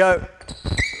Where we go.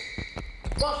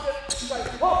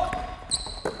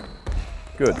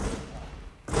 Good.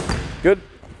 Good.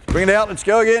 Bring it out. Let's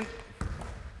go again.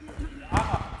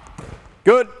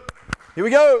 Good. Here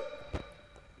we go.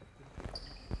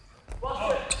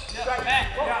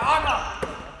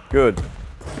 Good.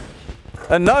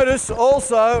 And notice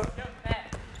also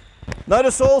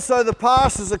the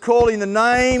passers are calling the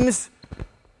names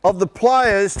of the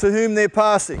players to whom they're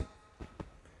passing.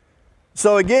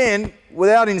 So again,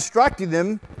 without instructing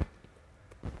them,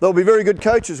 they'll be very good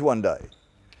coaches one day,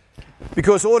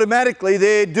 because automatically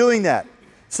they're doing that.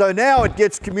 So now it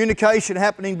gets communication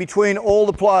happening between all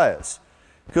the players,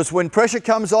 because when pressure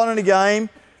comes on in a game,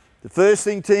 the first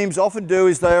thing teams often do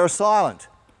is they are silent.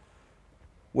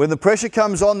 When the pressure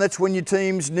comes on, that's when your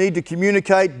teams need to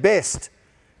communicate best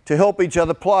to help each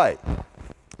other play.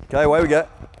 Okay, away we go.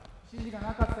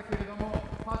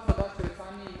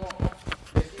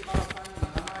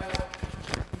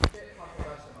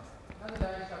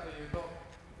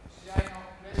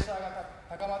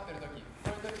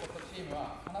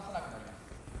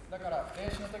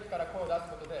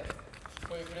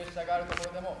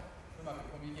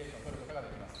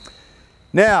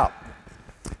 Now,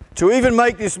 to even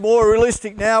make this more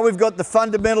realistic, now we've got the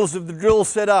fundamentals of the drill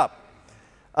set up.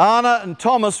 Anna and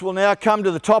Thomas will now come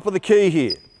to the top of the key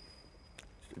here.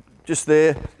 Just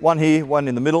there, one here, one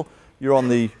in the middle. You're on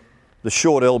the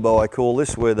short elbow, I call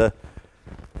this,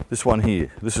 this one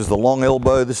here. This is the long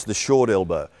elbow, this is the short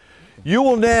elbow. You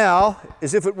will now,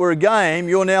 as if it were a game,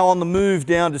 you're now on the move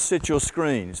down to set your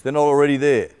screens. They're not already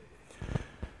there.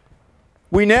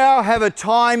 We now have a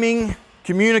timing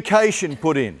communication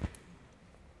put in.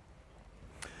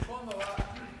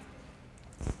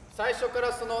 最初か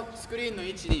らそのスクリーンの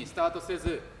位置にスタートせ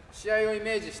ず、試合をイ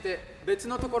メージして別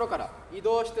のところから移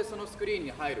動してそのスクリーン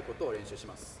に入ることを練習し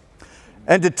ます。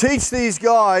And to teach these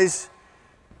guys,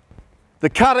 the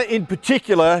cutter in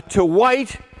particular, to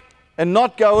wait and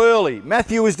not go early.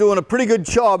 Matthew was doing a pretty good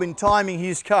job in timing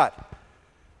his cut.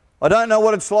 I don't know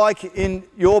what it's like in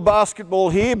your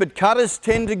basketball here, but cutters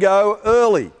tend to go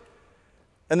early.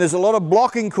 And there's a lot of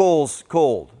blocking calls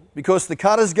called because the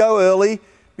cutters go early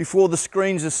before the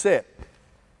screens are set.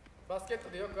 バスケット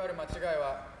でよくある間違い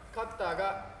は、カッター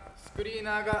がスクリー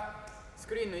ナーがス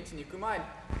クリーンの位置に行くま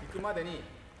でに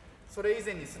それ以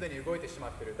前にすでに動いてしま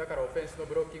っている。だからオフェンスの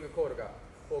ブロッキングコールが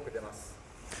多く出ます。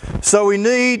So we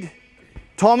need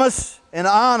Thomas and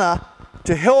Anna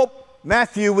to help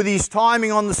Matthew with his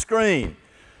timing on the screen.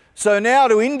 So now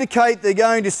to indicate they're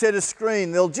going to set a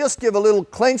screen, they'll just give a little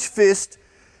clenched fist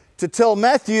to tell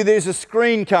Matthew there's a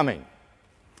screen coming.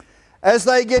 As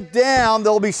they get down,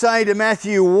 they'll be saying to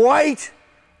Matthew, wait,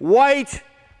 wait,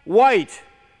 wait.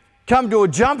 Come to a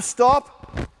jump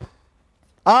stop,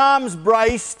 arms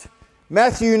braced.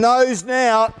 Matthew knows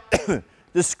now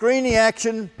the screening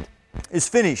action is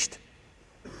finished.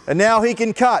 And now he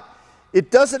can cut. It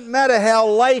doesn't matter how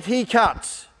late he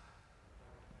cuts,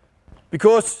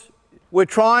 because we're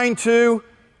trying to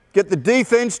get the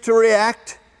defense to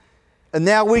react, and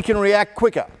now we can react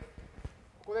quicker.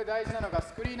 ここで大事なのが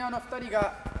スクリーナーの2人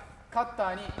がカッタ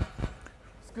ーに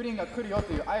スクリーンが来るよ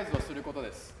という合図をすること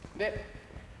です。で、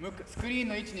スクリーン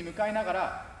の位置に向かいなが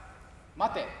ら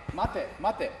待て、待て、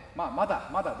待て、ま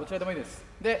だどちらでもいいです。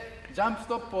で、ジャンプス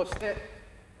トップをして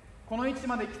この位置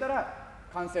まで来たら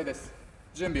完成です。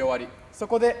準備終わり。そ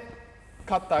こで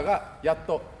カッターがやっ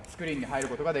とスクリーンに入る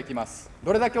ことができます。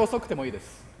どれだけ遅くてもいいで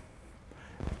す。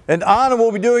And Anna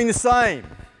will be doing the same.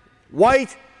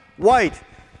 Wait, wait.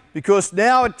 Because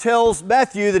now it tells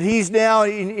Matthew that he's now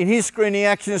in his screening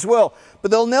action as well.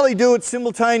 But they'll nearly do it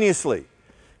simultaneously.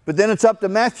 but then it's up to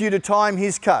Matthew to time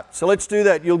his cut. So let's do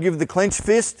that. You'll give the clenched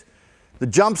fist, the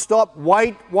jump stop,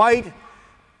 wait.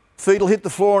 Feet will hit the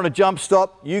floor on a jump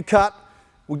stop. You cut.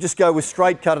 We'll just go with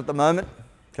straight cut at the moment.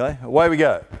 Okay, away we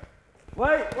go.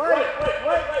 Wait.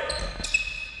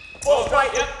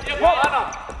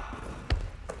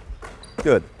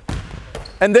 Good.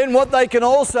 And then what they can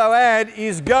also add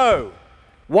is go.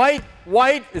 Wait.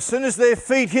 As soon as their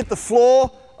feet hit the floor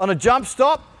on a jump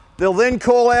stop, they'll then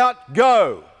call out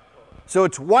go. So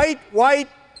it's wait,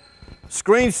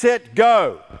 screen set,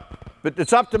 go. But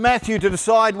it's up to Matthew to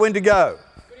decide when to go.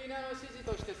 スクリーナーの指示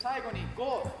として最後に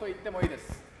GO と言ってもいいで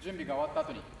す。準備が終わった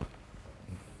後に。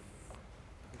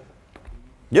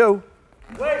Yo.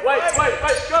 Wait, go!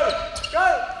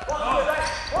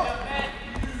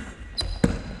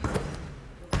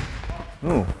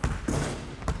 Ooh.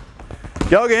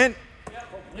 Go again.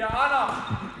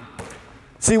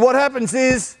 See, what happens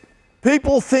is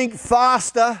people think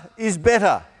faster is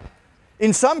better.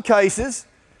 In some cases,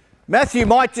 Matthew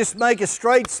might just make a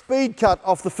straight speed cut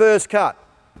off the first cut.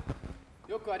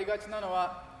 よくありがちなの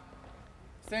は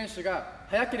選手が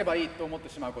速ければいいと思って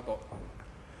しまうこと。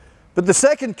But the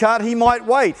second cut, he might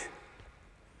wait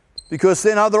because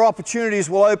then other opportunities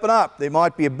will open up. There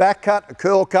might be a back cut, a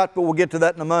curl cut, but we'll get to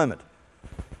that in a moment.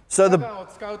 So タガンを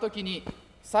使うときに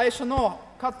最初の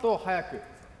カットを速く、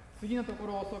次のとこ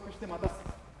ろを遅くしてまた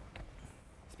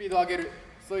スピードを上げる、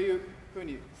そういうふう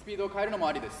にスピードを変えるのも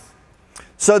ありです。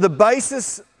So the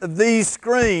basis of these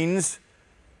screens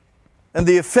and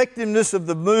the effectiveness of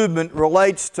the movement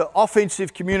relates to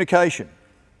offensive communication.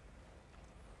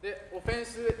 で、オフェン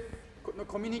スの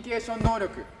コミュニケーション能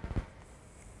力、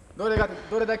ど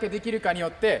れだけできるかによ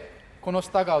って、このス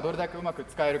タガーをどれだけうまく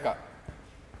使えるか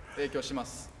影響しま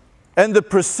す。And the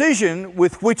precision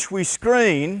with which we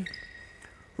screen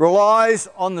relies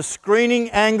on the screening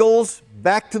angles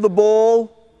back to the ball,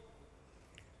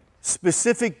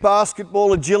 specific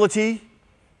basketball agility,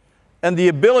 and the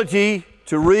ability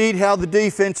to read how the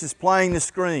defense is playing the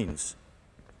screens.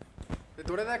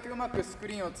 どれだけうまくスク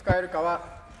リーンを使えるか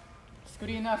はスク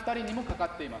リーナー2人にもかか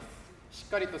っています。しっ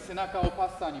かりと背中をパ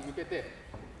スサーに向けて、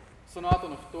その後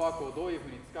のフットワークをどういうふ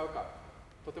うに使うか、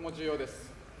とても重要で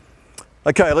す。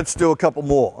Okay, let's do a couple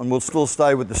more, and we'll still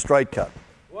stay with the straight cut.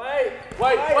 Wait,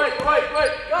 go!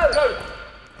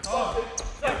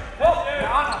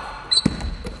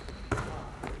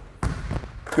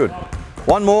 Good.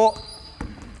 One more.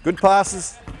 Good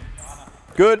passes.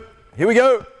 Good. Here we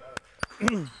go.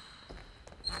 Wait,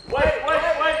 go!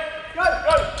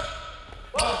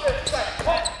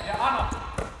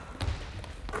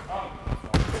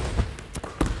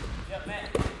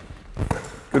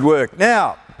 Good work.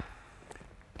 Now,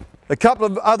 a couple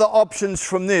of other options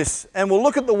from this, and we'll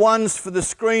look at the ones for the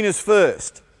screeners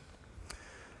first.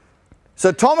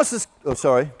 So Thomas is, oh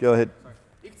sorry, go ahead.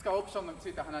 いくつかオプションにつ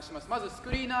いて話します。まずス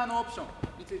クリーナーのオプション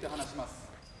について話しま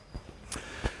す。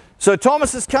So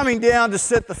Thomas is coming down to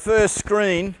set the first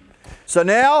screen. So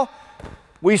now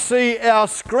we see our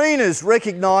screeners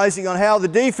recognizing on how the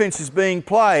defense is being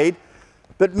played,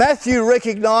 but Matthew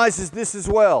recognizes this as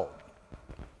well.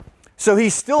 So he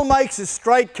still makes a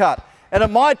straight cut, and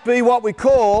it might be what we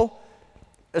call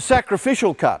a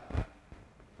sacrificial cut.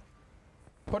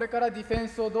 これからディフェン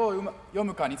スをどう読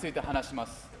むかについて話しま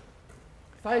す。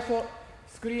最初、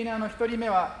スクリーナーの1人目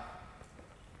は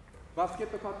バスケッ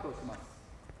トカットをします。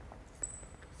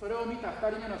それを見た2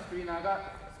人目のスクリーナー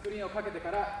がスクリーンをかけて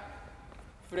から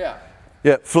フレア。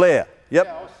Yeah, flare. フレ Yep.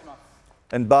 アをしま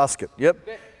す。 And basket. Yep.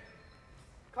 で、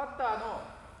カッターの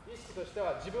意識として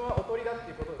は自分はおとりだって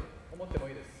いうことを思っても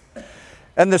いいです。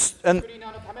And the スクリーナ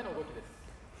ーのための動きです。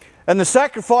and the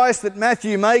sacrifice that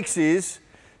Matthew makes is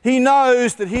he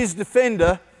knows that his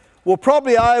defender will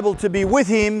probably be able to be with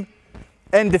him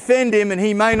and defend him, and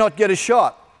he may not get a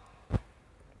shot.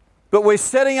 But we're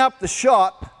setting up the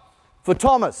shot for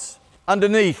Thomas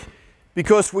underneath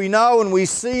because we know and we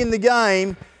see in the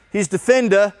game his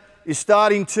defender is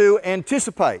starting to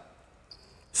anticipate.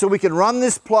 So we can run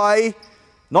this play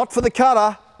not for the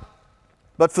cutter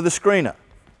but for the screener.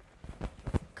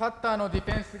 カッターのディ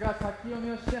フェンスが先読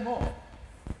みをしても、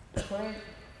それに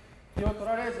気を取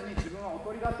られずに自分はお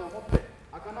とりだと思って、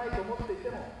開かないと思っていて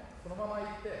も、そのまま行っ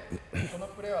て、その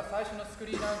プレーは最初のスク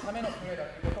リーナーのためのプレーだ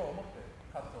ということを思って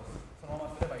カットをそのま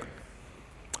ますればいいです。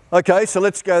Okay, so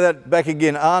let's go that back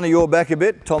again. Arna, you're back a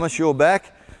bit. Thomas, you're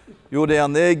back. You're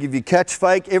down there. Give your catch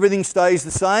fake. Everything stays the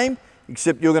same,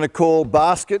 except you're going to call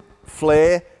basket,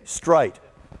 flare, straight.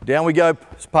 Down we go.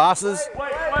 Passes. Wait,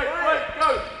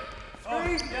 go!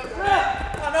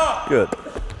 Good.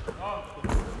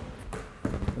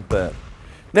 Not bad.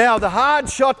 Now, the hard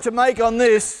shot to make on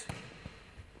this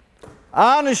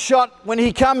Arna's shot when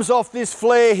he comes off this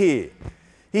flare here.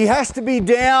 He has to be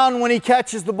down when he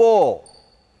catches the ball.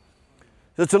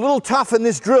 So it's a little tough in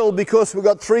this drill because we've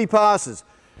got 3 passes.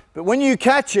 But when you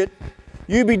catch it,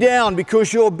 you be down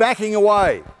because you're backing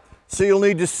away. So you'll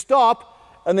need to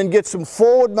stop and then get some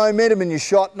forward momentum in your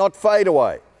shot, not fade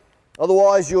away.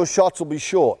 Otherwise your shots will be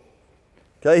short.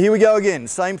 Okay, here we go again,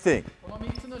 same thing. この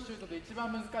3つのシュートで一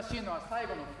番難しいのは最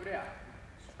後のフレア。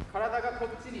体がこっ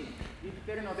ちに行っ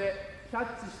てるので、キャ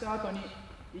ッチした後に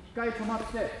1回止まっ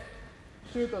て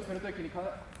シュートするときに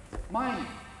前に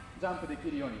ジャンプで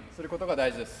きるようにすることが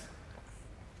大事です。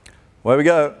Where we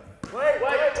go. Wait,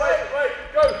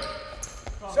 go.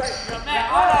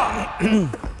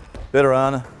 Better,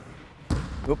 Arna.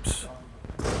 Oops.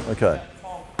 Okay.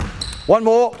 One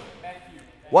more.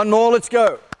 One more, let's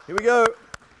go. Here we go.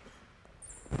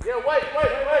 Yeah, wait, go.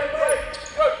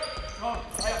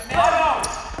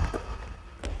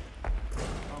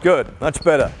 Good, much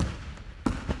better.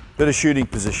 Better shooting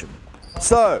position.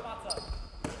 So,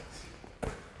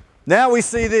 now we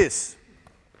see this.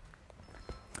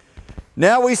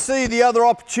 Now we see the other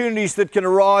opportunities that can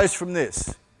arise from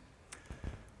this.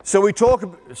 So we talk,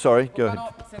 sorry, go ahead.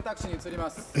 他の選択肢に移り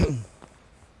ます。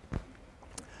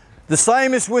 The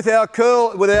same is with our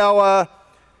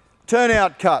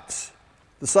turnout cuts.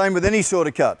 The same with any sort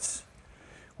of cuts.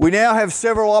 We now have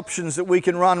several options that we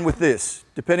can run with this,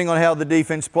 depending on how the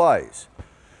defense plays.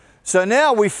 So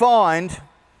now we find,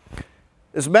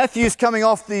 as Matthew's coming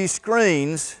off these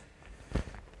screens,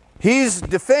 his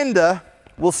defender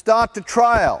will start to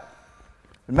trail.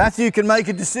 And Matthew can make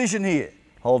a decision here.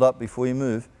 Hold up before you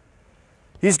move.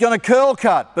 He's going to curl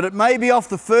cut, but it may be off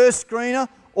the first screener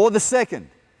or the second.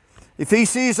 If he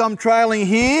sees I'm trailing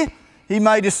here, he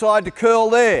may decide to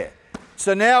curl there.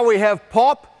 So now we have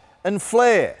pop and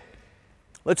flare.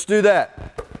 Let's do that.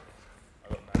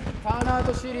 ターンアウ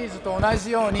トシリーズと同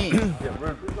じようにいく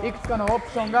つかのオ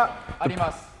プションがあり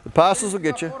ます。 The passes will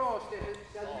get you. フォローしてし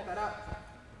始めたら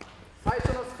最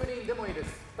初のスクリーンでもいいで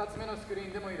す。2つ目のスクリー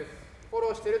ンでもいいです。フォ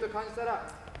ローしていると感じたら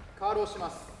カールをし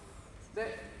ます。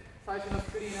で、最初の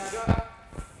スクリーナーが、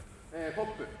ポッ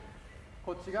プ。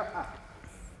こっちが、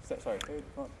sorry.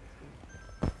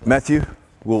 Matthew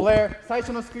will. フレア、最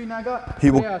初のスクリーナーが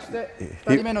フレアして、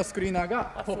2人目のスクリーナー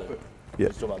がポップ。 Yeah.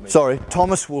 Sorry,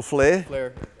 Thomas will flare.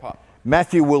 Flare, pop.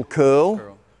 Matthew will curl.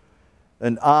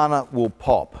 And Arna will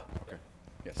pop. Okay.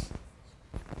 Yes.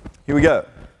 Here we go.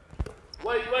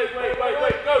 Wait,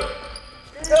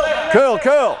 go.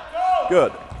 Curl.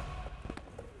 Good.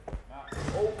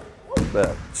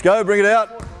 Let's go, bring it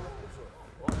out.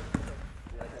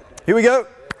 Here we go.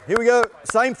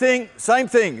 Same thing.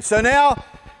 So now,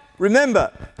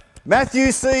 remember,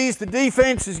 Matthew sees the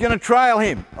defense is going to trail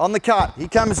him on the cut. He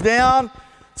comes down.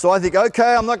 So I think,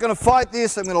 okay, I'm not going to fight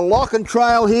this. I'm going to lock and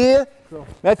trail here.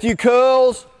 Matthew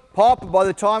curls, pop. By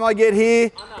the time I get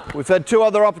here, we've had 2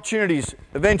 other opportunities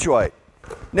eventuate.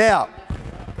 Now,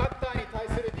 カッターに対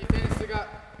するディフェンスが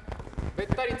べっ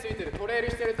たりついてるトレー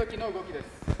ルしてる時の動きです。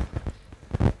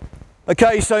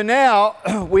 okay, so now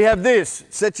we have this.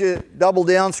 Set your double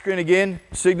down screen again,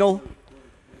 signal.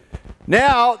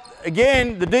 Now,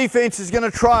 again, the defense is going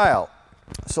to trail.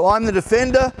 So I'm the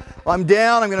defender, I'm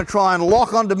down, I'm going to try and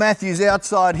lock onto Matthew's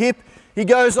outside hip. He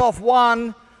goes off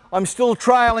 1, I'm still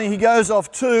trailing, he goes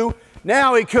off 2.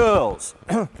 Now he curls.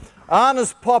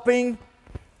 Arna's popping,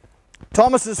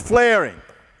 Thomas is flaring.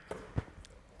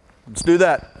 Let's do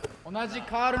that. 同じ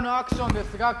カールのアクションで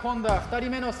すが、今度は2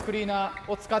人目のスクリーナ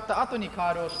ーを使った後にカ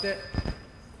ールをして、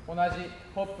同じ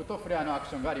ホップとフレアのアク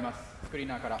ションがあります。スクリー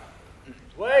ナーから。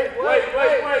 Wait, go.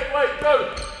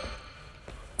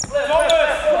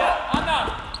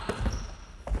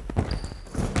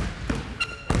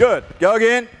 Good. Go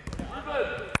again.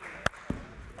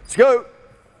 Let's go.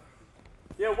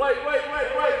 Yeah, wait, go.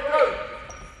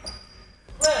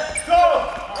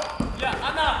 Yeah,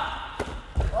 Anna.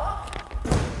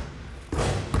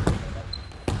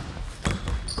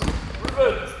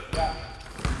 Ruben.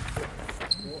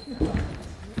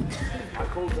 I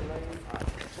called the name.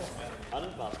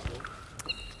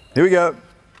 Here we go.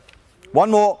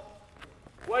 One more.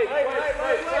 Wait, go.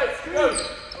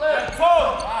 Left,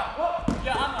 Tom.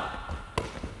 Yeah, Anna.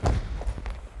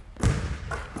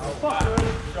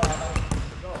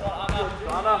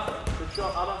 Good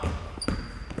shot, Anna.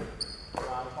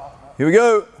 Here we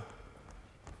go.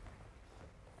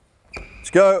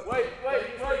 Let's go. Wait.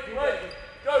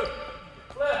 Go.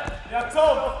 Left. Yeah,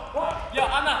 Tom.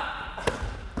 Yeah, Anna.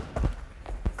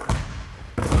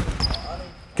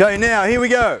 Okay, now here we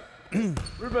go.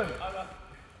 Ruben.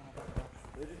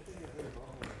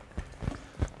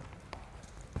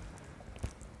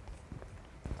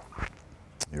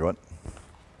 You're right.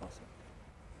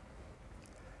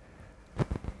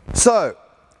 So,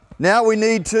 now we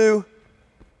need to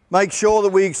make sure that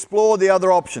we explore the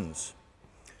other options.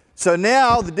 So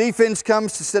now the defense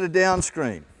comes to set a down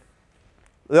screen.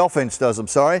 The offense does, I'm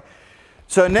sorry.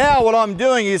 So now what I'm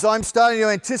doing is I'm starting to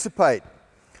anticipate.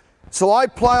 So I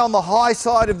play on the high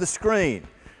side of the screen,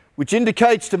 which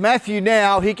indicates to Matthew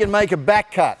now he can make a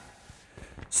back cut.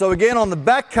 So again, on the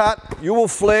back cut, you will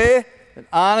flare, and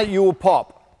Anna, you will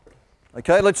pop.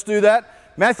 Okay, let's do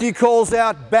that. Matthew calls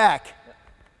out back.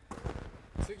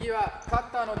 次はカ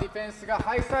ッターのディフェンスが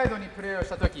ハイサイドにプレーをし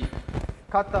たとき、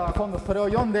カッターは今度それを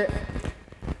読んで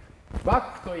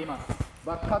バックと言います。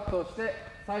バックカットをして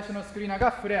最初のスクリーナー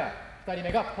がフレア、2人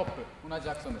目がポップ、同じ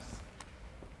アクションです。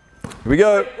Here we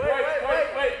go. Wait,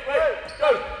 go.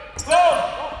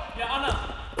 Yeah,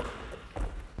 Anna.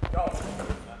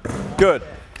 Good.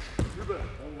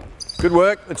 Good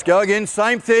work. Let's go again.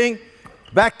 Same thing.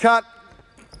 Back cut.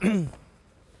 Yeah,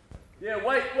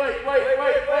 wait. Go.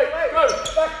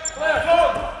 Back, clear.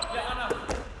 Yeah, Anna.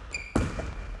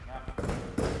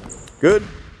 Good.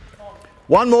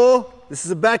 One more. This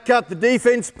is a back cut. The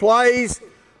defense plays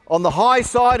on the high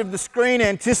side of the screen,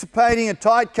 anticipating a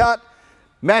tight cut.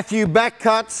 Matthew back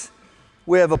cuts.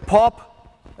 We have a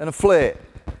pop and a flare.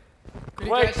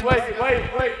 Wait.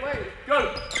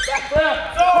 Go. Back,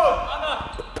 clear.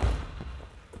 Anna.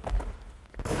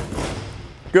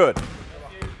 Good.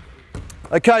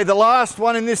 Okay, the last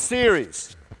one in this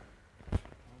series.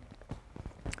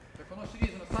 このシリ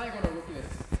ーズの最後の動きで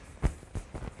す。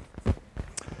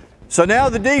 So now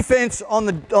the defense on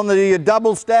the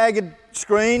double staggered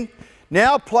screen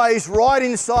now plays right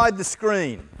inside the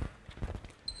screen.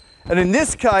 And in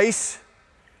this case,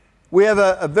 we have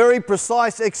a very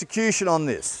precise execution on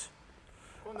this.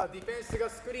 今度はディフェンスが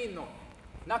スクリーンの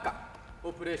中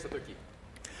をプレーしたとき、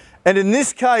 And in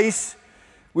this case,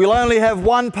 we'll only have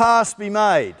one pass be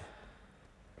made.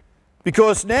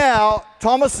 Because now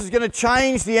Thomas is going to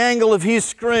change the angle of his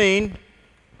screen.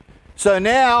 So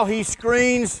now he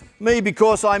screens me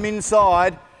because I'm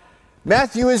inside.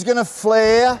 Matthew is going to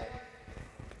flare.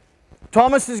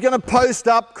 Thomas is going to post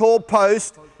up, call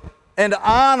post. And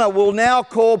Anna will now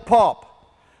call pop.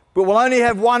 But we'll only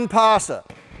have one passer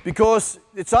because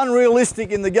it's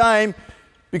unrealistic in the game,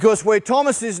 because where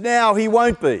Thomas is now, he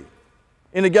won't be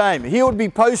in a game. He would be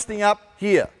posting up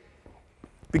here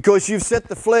because you've set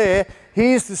the flare.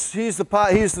 Here's the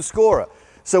scorer.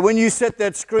 So when you set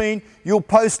that screen, you'll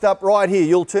post up right here.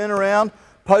 You'll turn around,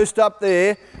 post up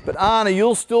there, but Anna,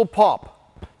 you'll still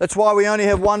pop. That's why we only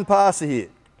have one passer here.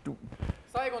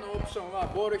 最後のオプションは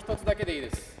ボール1つだけでいい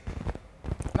です。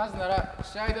なぜなら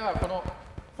試合ではこの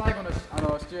最後の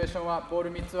シチュエーションはボー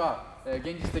ル3つは現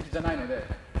実的じゃないので、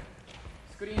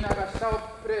スクリーナーが下を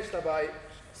プレーした場合、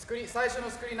最初の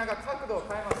スクリーナーが角度を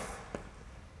変えます。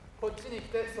こっちに来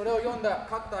てそれを読んだ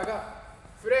カッターが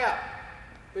フレア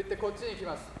と言ってこっちに来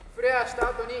ます。フレアした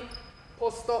後に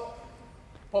ポスト、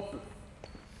ポップ。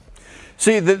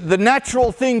See, the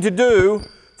natural thing to do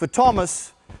for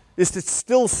Thomas is to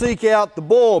still seek out the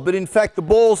ball, but in fact the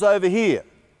ball's over here.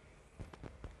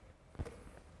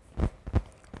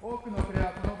 多くのプレー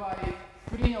はこの場合、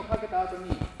スクリーンをかけた後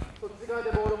にそっち側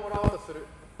でボールをもらおうとする。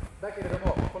だけれど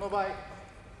も、この場合、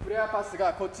プレアパス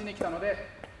がこっちに来たので、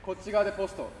こっち側でポ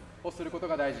ストをすること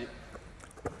が大事。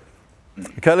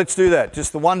Okay, let's do that.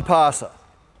 Just the one passer.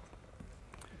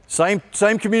 Same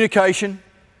communication.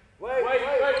 Wait.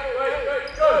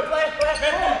 Go.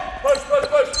 Post.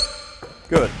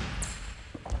 Good.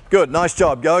 Good. Nice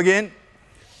job. Go again.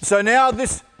 So now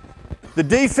the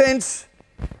defense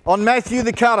on Matthew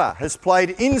the cutter has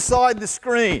played inside the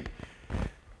screen.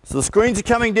 So the screens are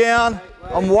coming down.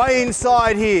 I'm way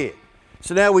inside here.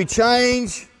 So now we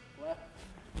change.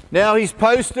 Now he's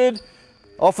posted.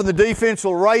 Often the defense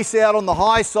will race out on the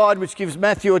high side, which gives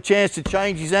Matthew a chance to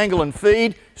change his angle and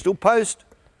feed. Still post.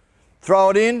 Throw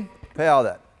it in. Power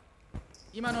that.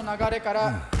 今の流れか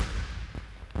ら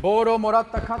ボールをもら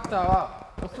ったカッターは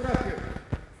おそらく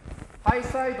ハイ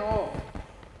サイドを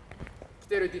来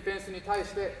ているディフェンスに対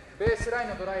してベースライン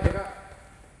のドライブが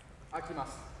開きま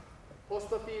す。ポス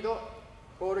トフィード、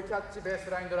ボールキャッチ、ベース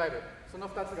ラインドライブ、その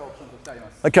2つがオプションとしてありま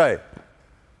す。 Okay.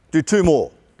 Do two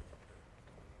more.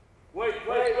 Wait.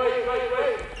 Go.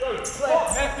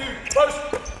 Matthew, post.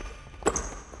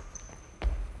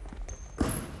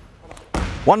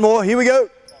 One more. Here we go.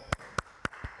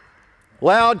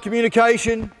 Loud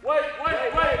communication. Wait. Go.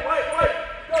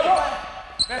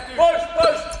 Matthew,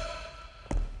 post.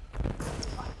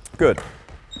 Good.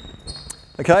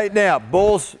 Okay, now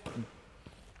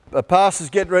passes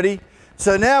get ready.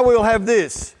 So now we'll have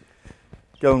this.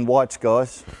 Go in whites,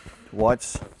 guys.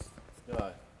 Whites.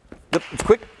 Yep, it's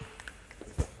quick.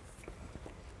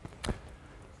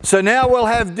 So now we'll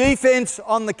have defense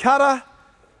on the cutter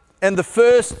and the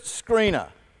first screener.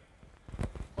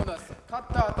 今度はカ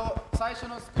ッターと最初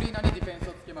のスクリーナーにディフェンス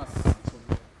をつけます。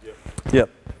Yep.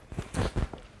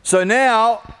 So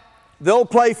now they'll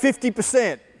play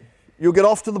 50%. You'll get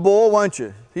off to the ball, won't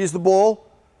you? Here's the ball.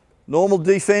 Normal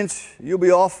defense. You'll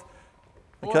be off.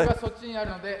 ボールがそっちにあ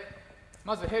るので、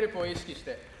まずヘルプを意識し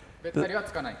て、べったりは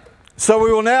つかない。So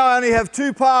we will now only have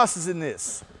 2 passes in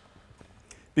this.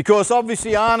 Because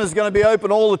obviously Arna's going to be open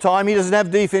all the time. He doesn't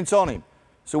have defense on him.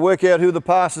 So work out who the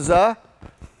passes are.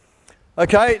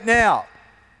 Okay, now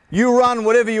you run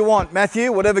whatever you want,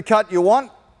 Matthew, whatever cut you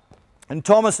want. And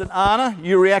Thomas and Arna,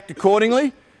 you react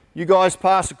accordingly. You guys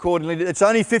pass accordingly. It's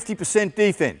only 50%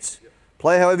 defense.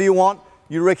 Play however you want.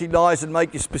 You recognise and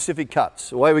make your specific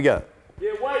cuts. Away we go.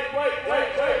 Yeah, wait.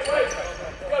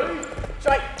 Go.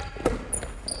 Shake.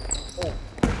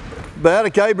 Bad,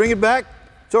 okay, bring it back.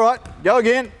 It's all right. Go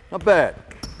again. Not bad.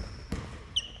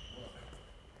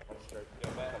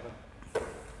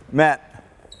 Matt.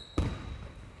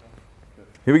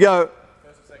 Here we go.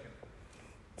 First or second?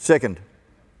 Second.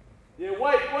 Yeah,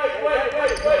 wait,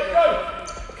 go.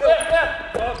 Clear.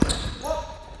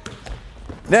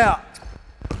 Now,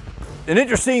 an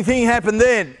interesting thing happened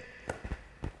then.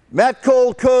 Matt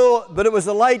called curl, but it was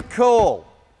a late call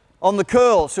on the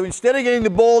curl. So instead of getting the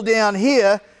ball down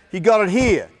here, he got it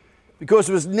here because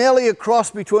it was nearly a cross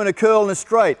between a curl and a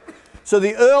straight. So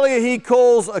the earlier he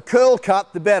calls a curl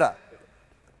cut, the better.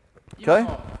 今 Okay?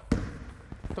 の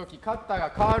時カッターが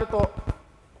変わると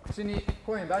口に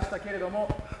声に出したけれども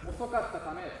遅かった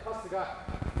ためパスが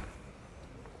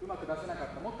うまく出せなかっ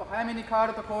た。もっと早めに変わ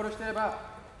るとコールしてれば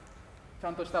ちゃ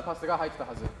んとしたパスが入ってた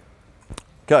はず。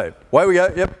 Okay, away we go.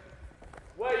 Yep.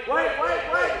 Wait.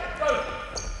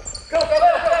 Go.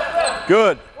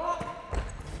 Good.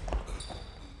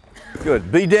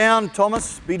 Good. Be down,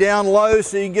 Thomas. Be down low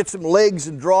so you can get some legs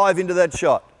and drive into that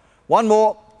shot. One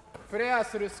more. プレア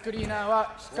するスクリーナー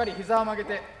はしっかり膝を曲げ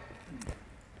て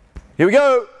Here we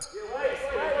go.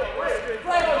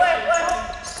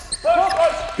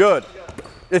 Good.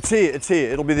 It's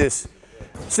here. It'll be this.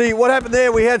 See, what happened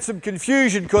there, we had some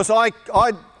confusion because I'd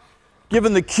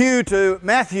given the cue to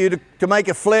Matthew to make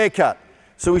a flare cut.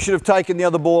 So we should have taken the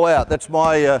other ball out. That's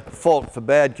my fault for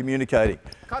bad communicating.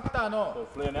 カッターの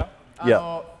Clear now?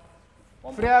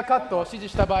 フレアカットを指示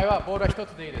した場合はボールは一つ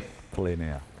でいいです。 Flare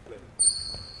now.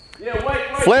 Yeah, wait.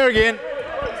 Flare again.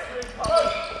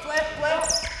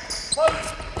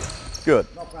 Good.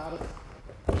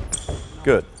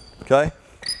 Good. Okay.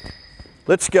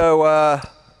 Let's go white.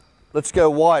 Let's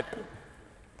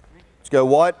go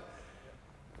white.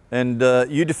 And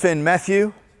you defend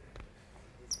Matthew.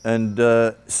 And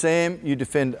Sam, you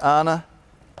defend Anna.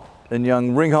 And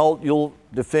young Ringholt, you'll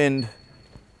defend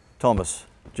Thomas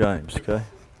James. Okay.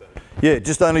 Yeah,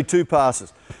 just only 2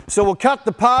 passes. So we'll cut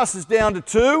the passes down to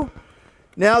 2.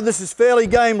 Now this is fairly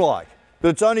game-like, but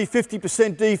it's only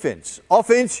 50% defense.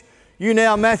 Offense, you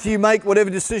now, Matthew, make whatever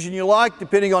decision you like,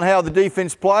 depending on how the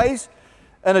defense plays,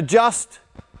 and adjust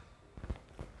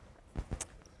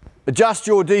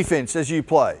your defense as you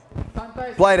play.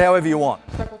 Play it however you want.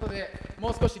 したことでも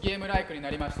う少しゲームライクにな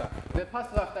りました。で、パ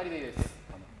スは2人でいいです。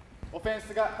オフェン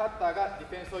スがカッターがディ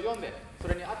フェンスを読んで、そ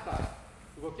れに合った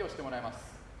動きをしてもらいま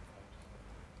す。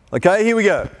 Okay, here we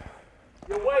go.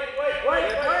 Yeah, wait.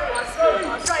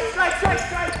 Straight.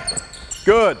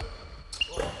 Good.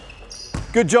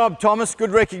 Good job, Thomas.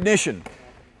 Good recognition.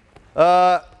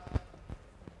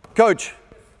 Coach,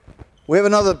 we have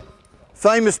another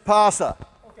famous passer.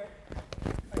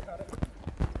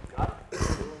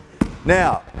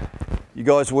 Now, you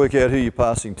guys work out who you're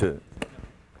passing to.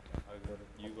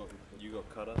 You got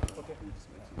cutter.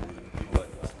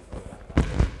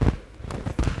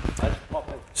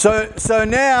 So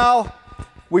now,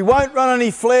 we won't run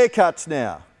any flare cuts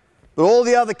now, but all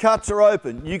the other cuts are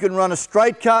open. You can run a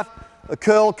straight cut, a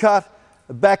curl cut,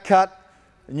 a back cut,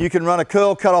 and you can run a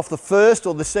curl cut off the first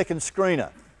or the second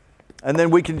screener. And then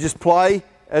we can just play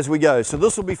as we go. So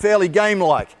this will be fairly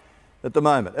game-like at the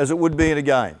moment, as it would be in a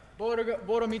game. ボール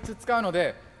を3つ使うの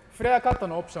で、フレアカット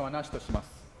のオプションはなしとします。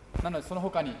なのでその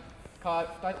他に1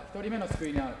人目のスク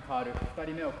リーナーが変わる、2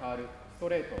人目を変わる、スト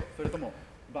レート、それとも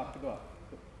バックドア、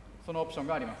そのオプション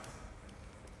があります。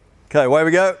 Okay, away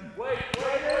we go.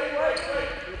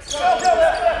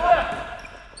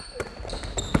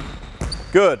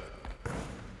 Good.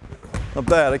 Not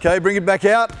bad. Okay, bring it back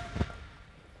out.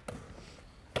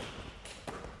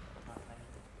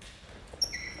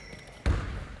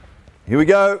 Here we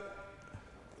go.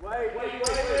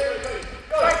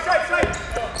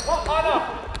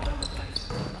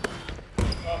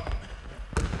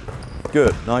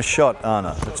 Good. Nice shot,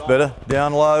 Anna. That's better.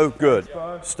 Down low. Good.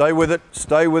 Stay with it.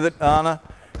 Stay with it, Anna.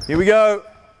 Here we go.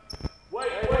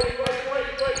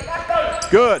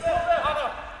 Good.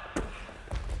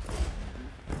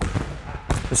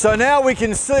 So now we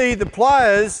can see the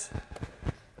players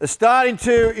are starting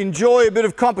to enjoy a bit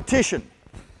of competition.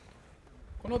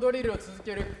 このドリルを続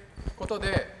けること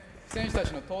で選手た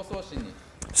ちの闘争心に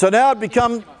So now it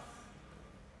becomes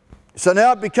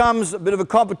a bit of a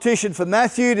competition for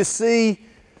Matthew to see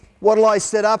what'll I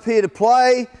set up here to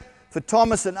play. For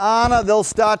Thomas and Anna, they'll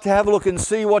start to have a look and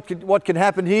see what can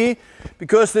happen here,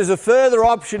 because there's a further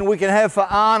option we can have for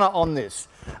Anna on this.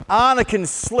 Anna can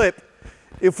slip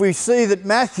if we see that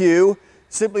Matthew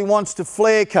simply wants to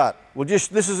flare cut.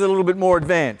 This is a little bit more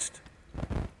advanced.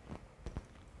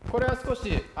 これは少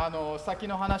し先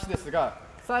の話ですが、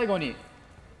最後に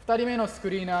2人目のスク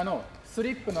リーナーのス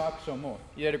リップのアクションも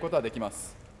入れることができま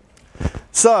す。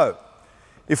So,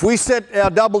 if we set our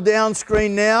double down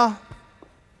screen now,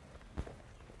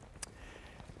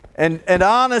 and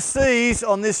Anna sees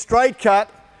on this straight cut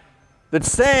that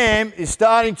Sam is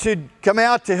starting to come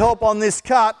out to help on this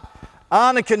cut,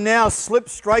 Anna can now slip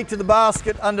straight to the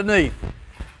basket underneath,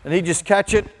 and he just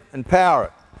catch it and power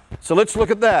it. So let's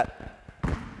look at that. カ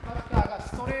ッターが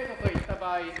ストレートといった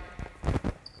場合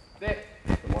で、デ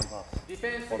ィフ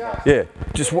ェンスが Yeah,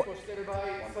 just what? している場合、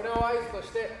それを合図と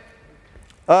して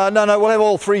No, we'll have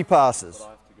all three passes.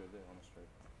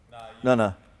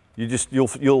 No,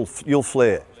 you'll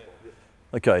flare.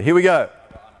 Okay, here we go.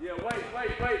 Yeah, wait.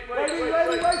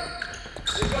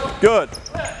 Good.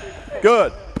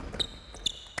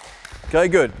 Okay,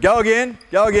 good. Go again.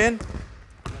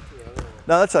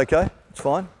 No, that's okay. It's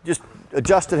fine. Just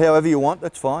adjust it however you want.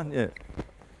 That's fine. Yeah.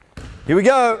 Here we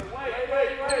go. Wait.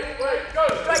 Go.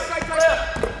 Straight.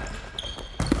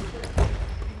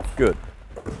 Good.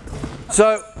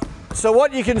 So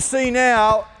what you can see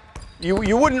now,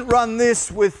 you wouldn't run this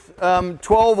with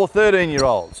 12 or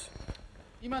 13-year-olds.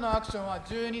 今のアクションは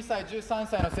12歳、13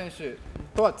歳の選手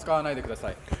とは使わないでくだ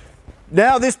さい。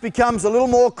 Now this becomes a little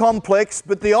more complex,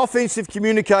 but the offensive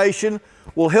communication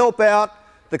will help out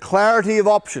the clarity of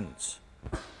options.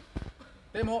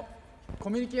 でも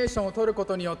コミュニケーションを取るこ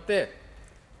とによって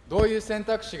どういう選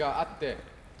択肢があって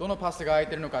どのパスが空い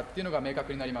ているのかっていうのが明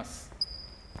確になります。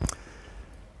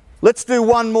 Let's do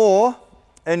one more,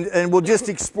 and we'll just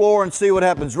explore and see what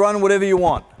happens. Run whatever you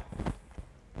want.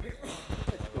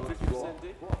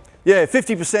 Yeah,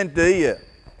 50% D, yeah.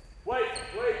 Wait.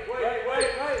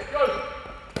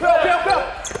 Go.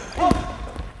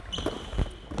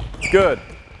 Good.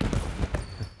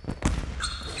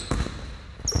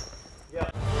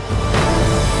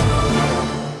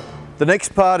 The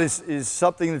next part is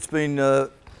something that's been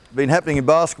happening in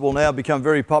basketball now, become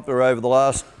very popular over the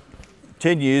last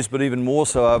 10 years, but even more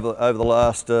so over the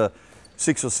last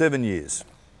 6 or 7 years.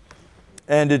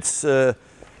 And it's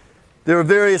there are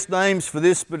various names for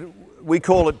this, but we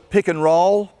call it pick and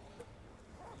roll,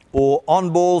 or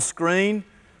on-ball screen,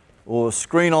 or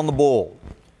screen on the ball.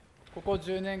 ここ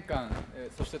10年間、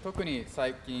そして特に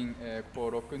最近、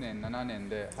ここ6年、7年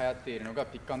で流行っているのが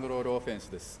ピックアンドロールオフェンス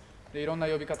です。でいろんな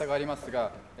呼び方があります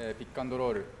が、ピックアンド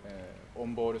ロール、オ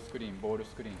ンボールスクリーン、ボール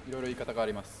スクリーン、いろいろ言い方があ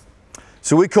ります。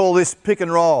So we call this pick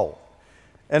and roll.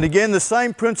 And again, the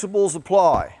same principles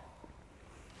apply.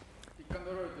 ピックアン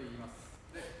ドロールと言います。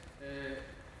で、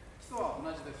基礎は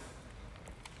同じで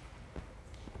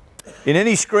す。In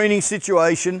any screening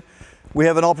situation, we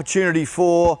have an opportunity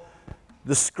for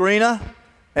the screener,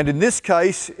 and in this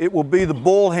case, it will be the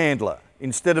ball handler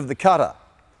instead of the cutter.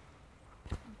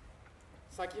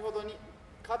 先ほどに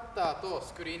カッターと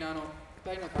スクリーナーの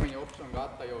2人のためにオプションがあっ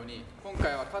たように、今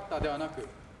回はカッターではなく、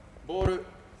ボール、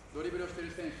ドリブルをしてい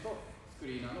る選手とスク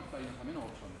リーナーの2人のためのオプ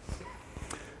ション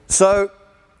です。So,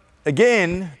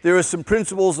 again, there are some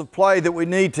principles of play that we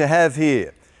need to have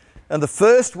here. And the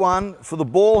first one for the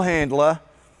ball handler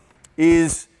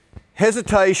is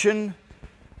hesitation,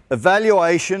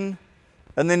 evaluation,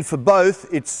 and then for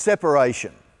both, it's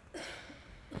separation.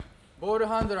 ボール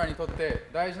ハンドラーにとって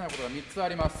大事なことが3つあ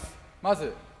ります。ま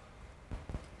ず、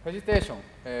ヘジテーション、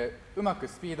うまく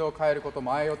スピードを変えること、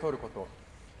間合いを取ること。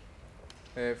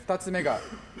2つ目が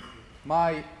間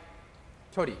合い、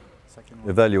距離。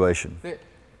Evaluation. で、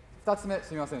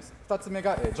2つ目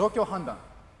が、状況判断。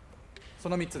そ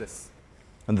の3つです。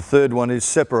And the third one is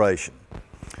separation.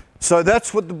 So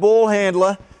that's what the ball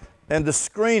handler and the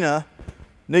screener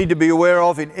need to be aware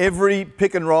of in every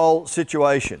pick and roll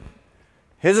situation.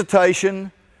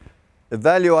 Hesitation,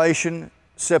 evaluation,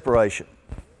 separation.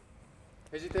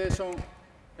 ヘジテーション、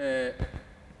エ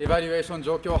バリュエーション、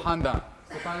状況判断、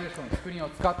セパレーション、スクリーンを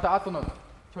使った後の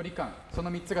距離感、そ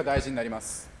の3つが大事になりま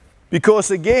す。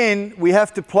Because again, we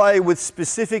have to play with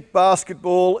specific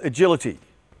basketball agility.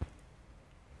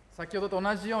 先ほどと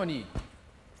同じように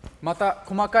また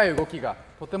細かい動きが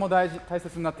とても大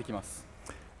切になってきます。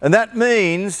 And that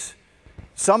means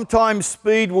sometimes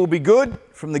speed will be good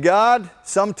from the guard,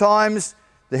 sometimes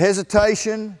the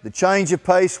hesitation, the change of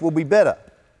pace will be better.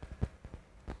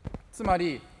 つま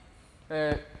り、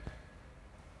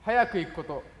速くいくこ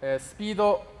と、スピー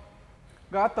ド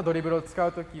があったドリブルを使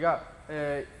うときが、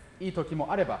いい時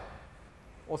もあれば、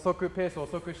ペースを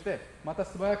遅くしてまた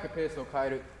素早くペースを変え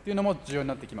るというのも重要に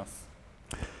なってきます。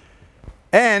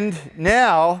 And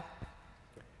now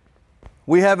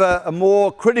we have a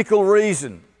more critical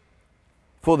reason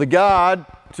for the guard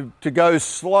to go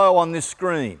slow on this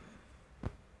screen.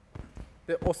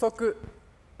 で、遅く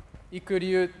いく理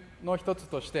由の一つ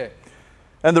として、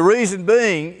 And the reason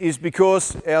being is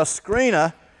because our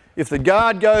screener, if the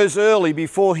guard goes early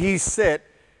before he's set,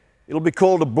 it'll be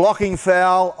called a blocking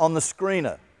foul on the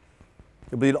screener.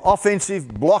 It'll be an offensive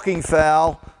blocking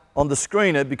foul on the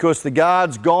screener because the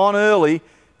guard's gone early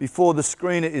before the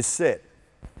screener is set.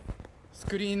 ス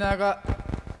クリーナーが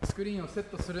スクリーンをセッ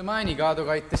トする前にガード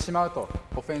が行ってしまうと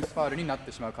オフェンスファウルになっ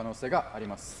てしまう可能性があり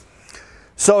ます。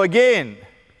 So again,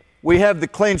 we have the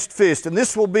clenched fist, and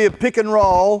this will be a pick and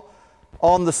roll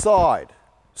on the side.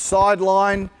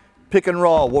 Sideline pick and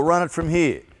roll. We'll run it from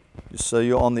here. Just so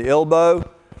you're on the elbow,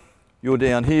 you're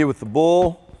down here with the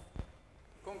ball.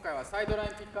 今回はサイドライン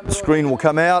ピックアンドロール The screen will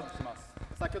come out.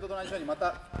 先ほどと同じようにま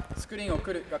たスクリーンが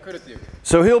来るという。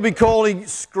 So he'll be calling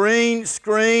screen,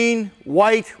 screen,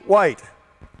 wait, wait.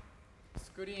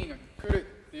 スクリーンが来る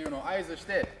っていうのを合図し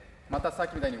て、またさっ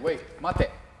きみたいに wait 待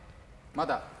て、ま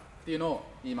だっていうのを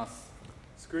言います。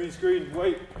 Screen, screen,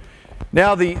 wait.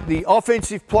 Now the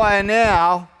offensive player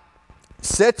now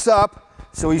sets up,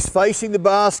 so he's facing the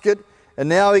basket, and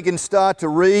now he can start to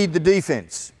read the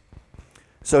defense.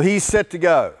 So he's set to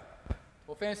go.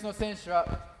 オフェンスの選手は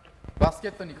バスケ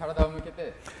ットに体を向け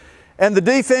て、 And the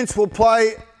defense will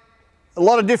play a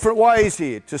lot of different ways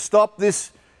here to stop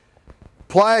this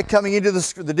player coming into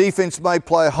the defense may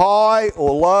play high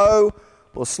or low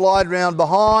or slide around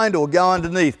behind or go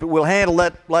underneath, but we'll handle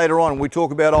that later on when we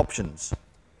talk about options.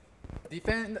 ディフ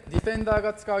ェンダー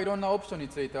が使ういろんなオプションに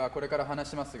ついてはこれから話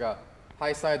しますが、ハ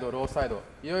イサイド、ローサイド、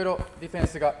いろいろディフェン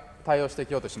スが対応してい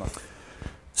きようとします。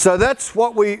 So that's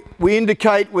what we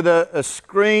indicate with a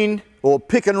screen or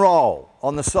pick and roll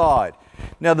on the side.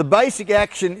 Now the basic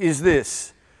action is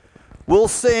this. We'll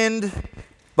send,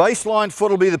 baseline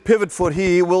foot will be the pivot foot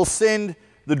here, we'll send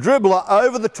the dribbler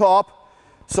over the top.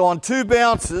 So on two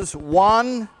bounces,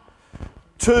 1,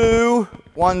 2,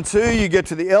 1, 2, you get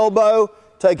to the elbow,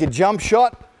 take a jump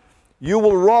shot. You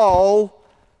will roll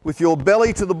with your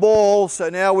belly to the ball. So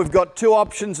now we've got two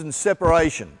options and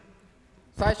separation.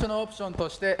 最初のオプションと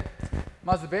して、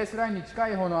まずベースラインに近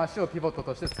い方の足をピボット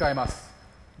として使います。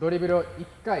ドリブルを1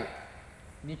回、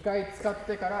2回使っ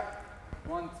てから、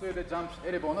1、2で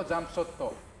エルボーのジャンプショッ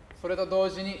ト。それと同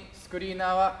時にスクリーナ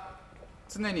ーは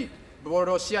常にボー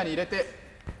ルを視野に入れて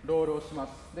ロールをしま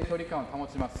す。で、距離感を保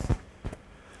ちます。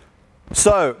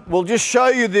So we'll just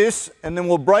show you this and then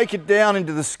we'll break it down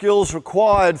into the skills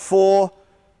required for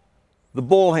the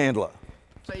ball handler.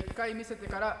 じゃあ1回見せて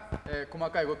から、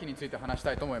細かい動きについて話し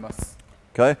たいと思います。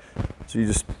 Okay, so you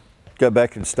just go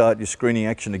back and start your screening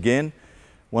action again.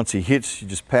 Once he hits, you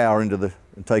just power into the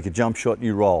and take a jump shot and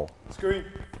you roll. Screen.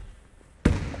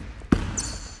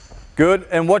 Good.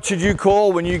 And what should you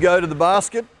call when you go to the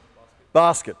basket?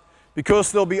 Basket.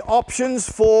 Because there'll be options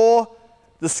for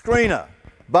the screener.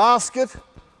 Basket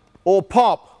or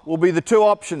pop will be the two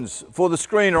options for the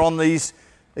screener on these.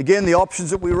 Again, the options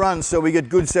that we run so we get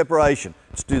good separation.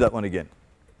 Let's do that one again.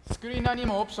 スクリーナーに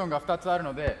もオプションが2つある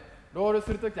ので、ロール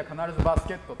するときは必ずバス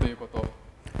ケットということ、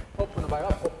ポップの場合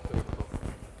はポップということ。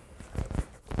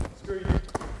Screen.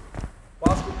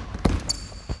 Basket.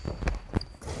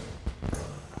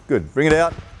 Good. Bring it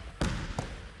out.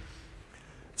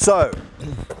 So,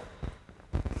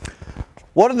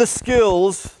 what are the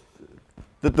skills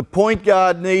that the point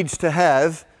guard needs to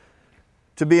have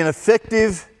to be an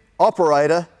effective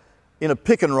operator in a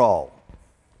pick and roll?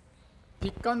 ピ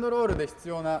ックアンドロールで必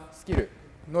要なスキル、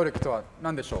能力とは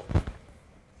何でしょう？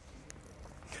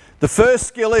 The first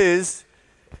skill is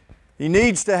he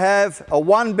needs to have a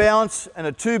 1 bounce and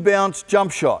a 2 bounce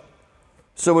jump shot.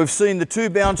 So we've seen the 2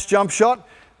 bounce jump shot.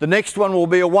 The next one will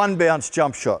be a 1 bounce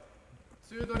jump shot.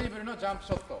 2ドリブルのジャンプ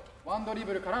ショット、1ドリ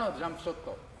ブルからのジャンプショッ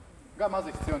トがま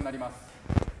ず必要になります。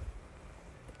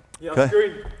Yeah, Okay.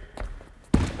 screen.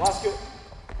 Basket.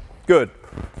 Good.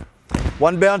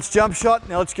 1 bounce jump shot.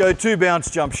 Now let's go 2 bounce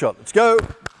jump shot. Let's go.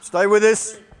 Stay with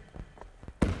us.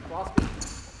 Basket.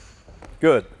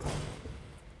 Good.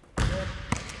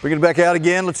 Bring it back out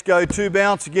again. Let's go 2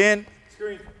 bounce again.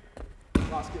 Screen.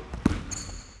 Basket.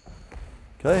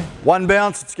 Okay. 1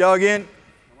 bounce. Let's go again.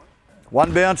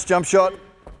 1 bounce, jump shot.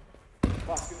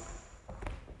 Basket.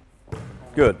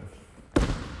 Good.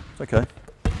 Okay.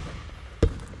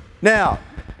 Now,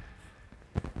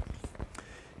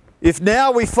 if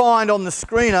now we find on the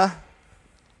screener,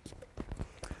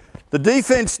 the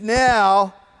defense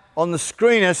now on the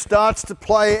screener starts to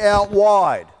play out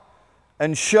wide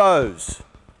and shows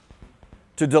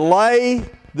to delay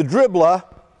the dribbler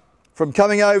from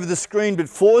coming over the screen but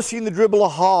forcing the dribbler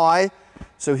high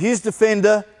so his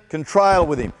defender can trail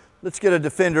with him. Let's get a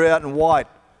defender out in white.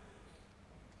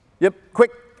 Yep,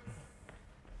 quick.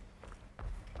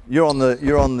 You're on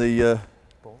the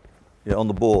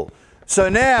ball. So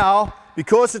now,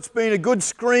 because it's been a good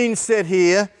screen set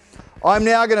here, I'm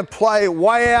now going to play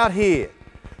way out here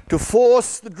to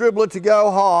force the dribbler to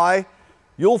go high.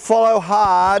 You'll follow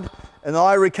hard, and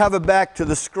I recover back to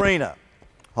the screener.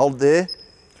 Hold there.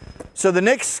 So the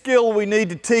next skill we need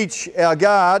to teach our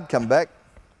guard, come back,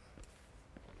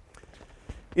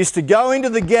 is to go into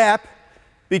the gap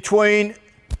between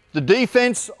the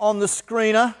defense on the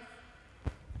screener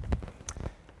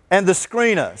and the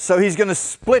screener. So he's going to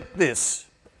split this.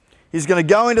 He's going to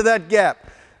go into that gap.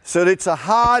 So it's a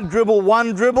hard dribble,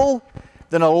 1 dribble,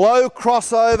 then a low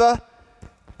crossover,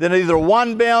 then either a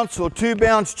 1 bounce or 2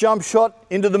 bounce jump shot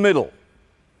into the middle.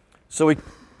 So we...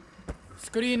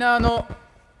 スクリーナーの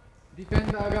ディフェ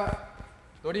ンダーが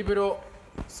ドリブルを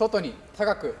外に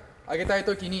高く上げたい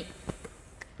ときに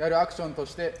やるアクションと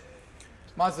して、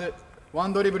まず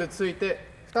1ドリブルついて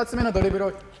2つ目のドリブル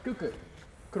を低く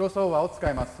クロスオーバーを使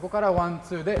います。そこから1、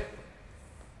2で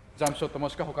ジャンプショットも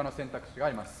しくは他の選択肢があ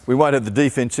ります。We won't have the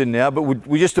defense in now, but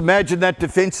we just imagine that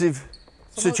defensive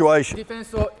situation. ディフェン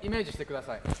スをイメージしてくだ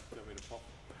さい。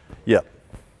Yeah.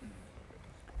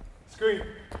 Screen.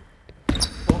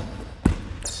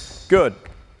 Good.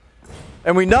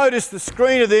 And we noticed the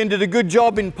screener then did a good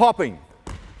job in popping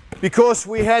because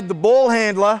we had the ball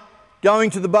handler going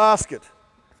to the basket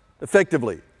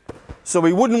effectively. So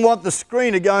we wouldn't want the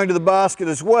screener going to the basket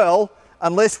as well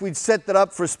unless we'd set that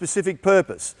up for a specific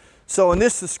purpose. So in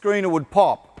this, the screener would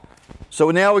pop.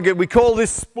 So now we call this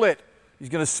split. He's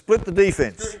going to split the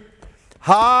defense.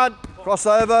 Hard,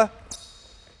 crossover.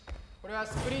 これは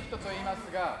スプリットと言いま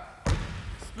すが、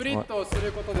スプリットをす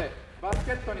ることでバス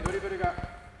ケットにドリブル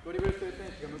する選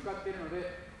手が向かっているの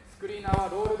で、スクリーナーは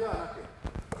ロールではなく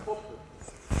ポップ。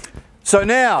So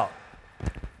now,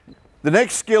 the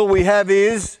next skill we have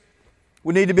is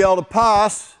we need to be able to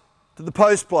pass to the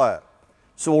post player.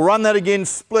 So we'll run that again,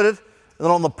 split it, and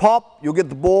then on the pop, you'll get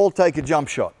the ball, take a jump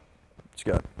shot. Let's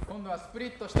go. 今度はスプリ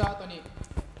ットした後に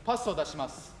パスを出しま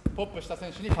す。ポップした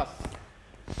選手にパス。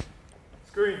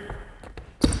Screen.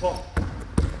 Pop.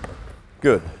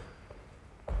 Good.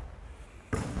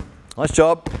 Nice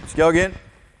job. Let's go again.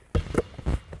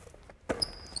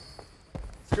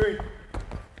 Screen.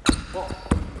 Pop.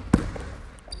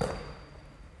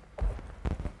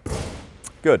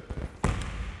 Good.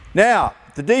 Now,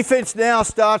 the defense now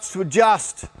starts to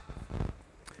adjust.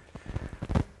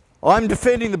 I'm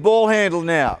defending the ball handle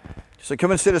now. So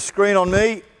come and set a screen on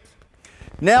me.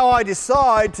 Now I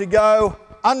decide to go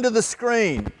under the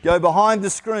screen, go behind the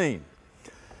screen.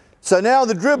 So now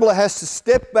the dribbler has to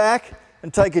step back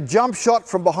and take a jump shot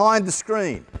from behind the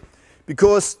screen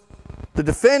because the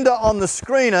defender on the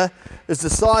screener has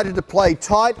decided to play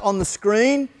tight on the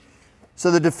screen.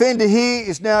 So the defender here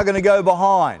is now going to go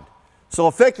behind. So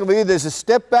effectively there's a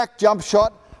step back jump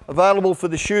shot available for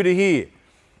the shooter here.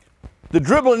 The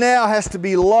dribbler now has to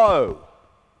be low.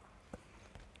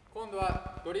 今度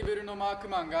はドリブルのマーク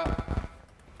マンが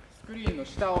スクリーンの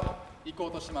下を行こ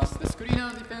うとします。で、スクリーナ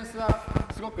ーのディフェンスは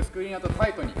すごくスクリーナーとタ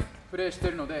イトにプレーして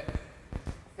いるので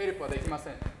ヘルプはできませ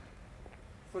ん。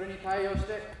それに対応し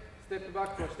てステップバッ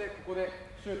クをしてここで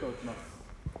シュートを打ちます。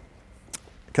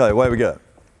Okay, away we go.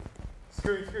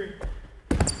 Screen, screen.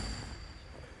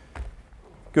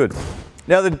 Good.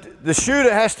 Now the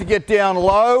shooter has to get down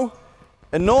low,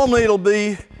 and normally it'll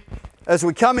be, as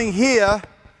we're coming here,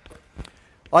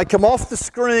 I come off the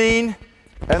screen,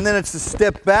 and then it's a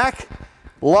step back,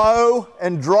 low,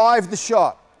 and drive the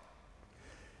shot.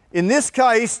 In this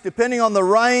case, depending on the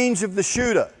range of the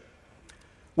shooter,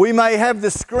 we may have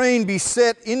the screen be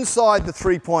set inside the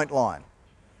three-point line.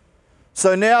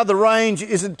 So now the range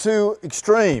isn't too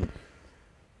extreme,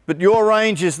 but your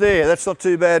range is there. That's not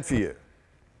too bad for you.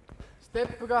 ステ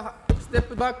ッ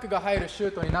プバックが入るシュ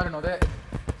ートになるので、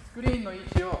スクリーンの位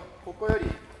置をここより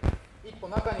一歩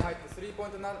中に入ってスリーポイ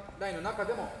ントラインの中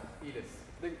でもいいです。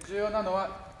で、重要なのは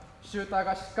シューター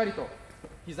がしっかりと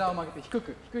膝を曲げて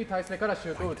低い体勢からシ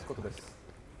ュートを打つことです。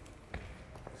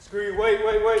Screen, wait.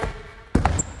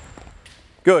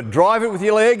 Good. Drive it with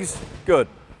your legs. Good.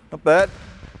 Not bad.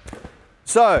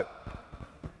 So,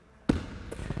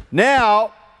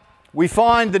 now we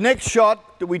find the next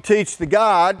shot that we teach the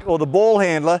guard or the ball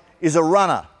handler is a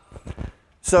runner.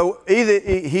 So he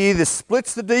either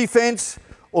splits the defense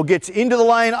or gets into the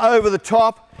lane over the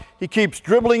top. He keeps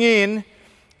dribbling in,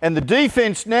 and the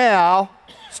defense now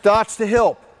starts to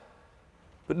help.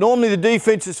 But normally the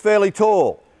defense is fairly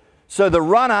tall. So the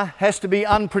runner has to be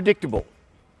unpredictable.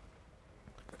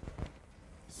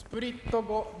 スプリット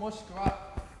後もしく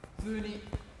は普通に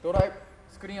ドライブ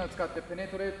スクリーンを使ってペネ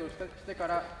トレートをしてか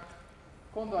ら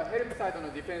今度はヘルプサイド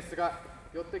のディフェンスが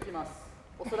寄ってきます。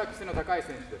おそらく背の高い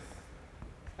選手です。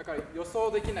だから予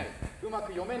想できない、うま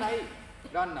く読めない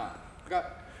ランナーが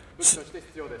武器として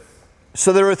必要です。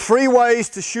So there are 3 ways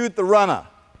to shoot the runner.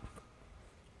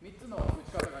 3つの打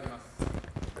ち方があります。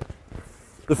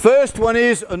The first one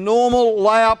is a normal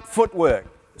layup footwork.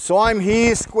 So I'm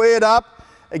here squared up.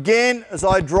 Again, as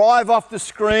I drive off the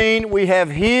screen, we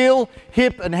have heel,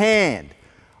 hip and hand.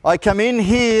 I come in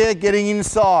here getting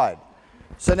inside.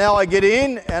 So now I get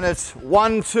in and it's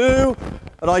 1, 2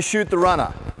 and I shoot the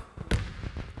runner.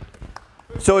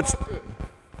 So it's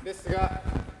ですが、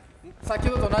先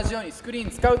ほどと同じようにスクリー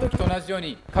ン使うときと同じよう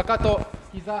にかかと、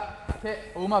膝、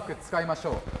手をうまく使いまし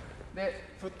ょう。で、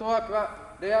フットワーク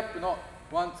はレイアップの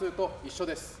1、2と一緒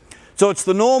です。So it's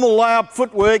the normal layup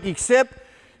footwork except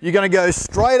you're going to go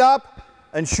straight up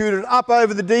and shoot it up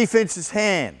over the defense's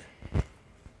hand.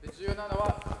 重要なの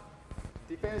は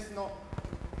ディフェンスの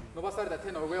伸ばされた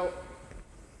手の上を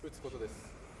打つことです。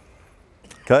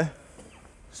Okay?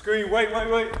 Screen, wait.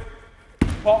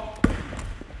 Pop.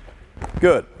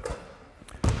 Good.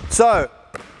 So,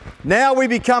 now we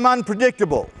become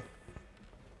unpredictable.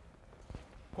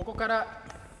 ここから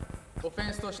オフ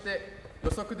ェンスとして予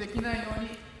測できないように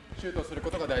シュートするこ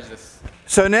とが大事です。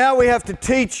So now we have to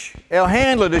teach our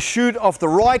handler to shoot off the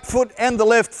right foot and the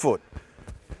left foot.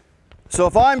 So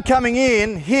if I'm coming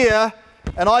in here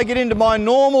and I get into my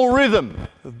normal rhythm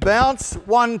of bounce,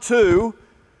 1, 2,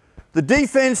 the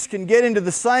defense can get into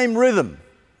the same rhythm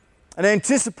and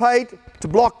anticipate to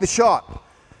block the shot.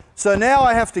 So now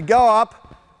I have to go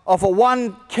up off a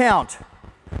 1 count.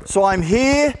 So I'm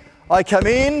here, I come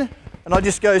in, and I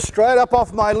just go straight up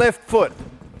off my left foot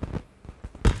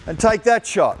and take that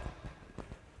shot.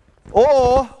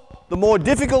 Or the more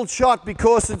difficult shot,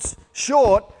 because it's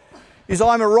short, is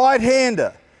I'm a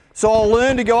right-hander. So I'll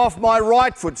learn to go off my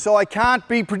right foot so I can't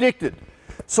be predicted.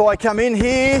 So I come in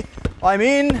here, I'm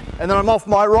in, and then I'm off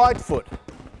my right foot.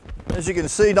 As you can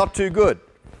see, not too good.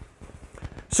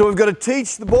 So we've got to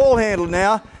teach the ball handler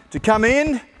now to come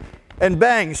in and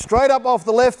bang, straight up off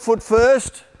the left foot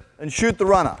first and shoot the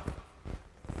runner.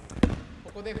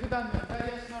 ここで普段の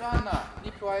左足のランナー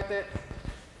に加えて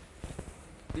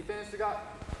ディフェンスが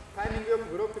タイミングよく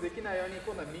ブロックできないように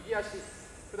今度は右足、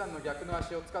普段の逆の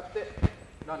足を使って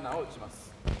ランナーを打ちま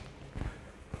す。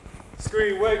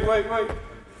Screen, wait.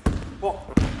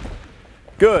 Pop.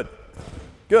 Good.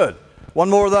 One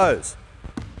more of those.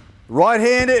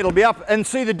 Right-hander, it'll be up, and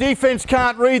see the defense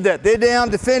can't read that. They're down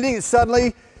defending, and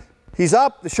suddenly he's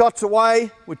up, the shot's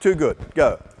away, we're too good.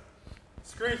 Go.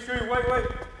 Screen, wait.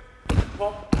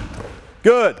 Pop.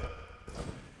 Good.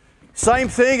 Same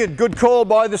thing, a good call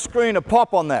by the screen, a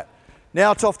pop on that.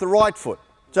 Now it's off the right foot.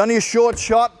 It's only a short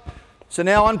shot, so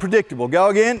now unpredictable. Go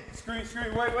again. Screen,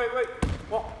 wait.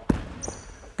 Pop.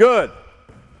 Good.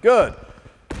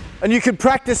 And you can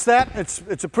practice that.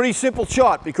 It's a pretty simple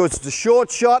shot because it's a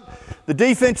short shot. The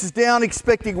defense is down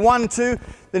expecting 1, 2,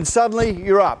 then suddenly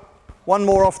you're up. One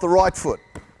more off the right foot.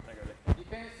 ディ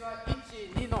フェンスは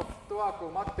1、2のフットワークを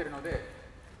待っているので、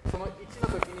その1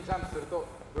の時にジャンプすると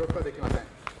ブロックはできません。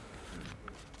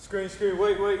Screen,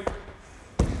 wait.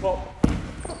 Pop.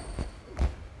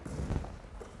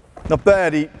 Not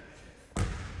bad. A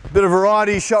bit of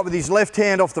variety shot with his left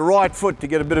hand off the right foot to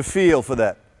get a bit of feel for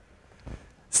that.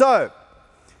 So,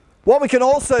 what we can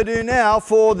also do now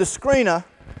for the screener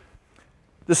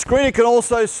can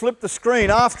also slip the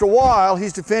screen. After a while,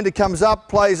 his defender comes up,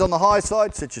 plays on the high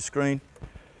side, set your screen.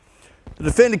 The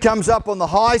defender comes up on the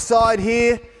high side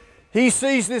here. He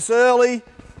sees this early.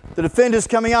 The defender's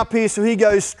coming up here, so he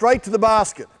goes straight to the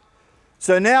basket.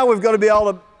 So now we've got to be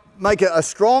able to make a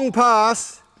strong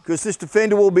pass because this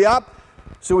defender will be up,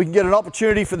 so we can get an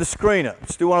opportunity for the screener.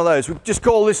 Let's do one of those. We just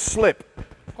call this slip.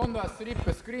 今度はスリッ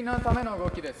プ、スクリーナーのための動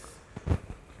きです。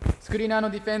スクリーナーの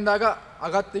ディフェンダーが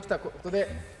上がってきたことで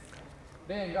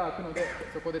レーンが開くので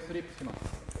そこでスリップします。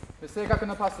で正確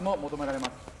なパスも求められま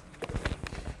す。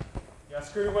Yeah,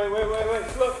 screen, wait.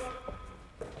 Look.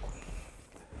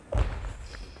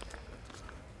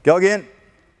 Go again.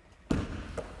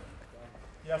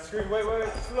 Yeah, screen, wait,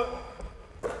 look.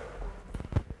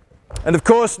 And of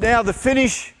course now the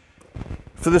finish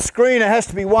for the screener has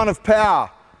to be one of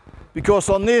power, because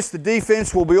on this the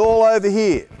defense will be all over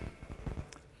here.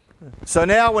 So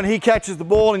now when he catches the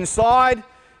ball inside,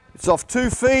 it's off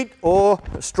 2 feet or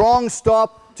a strong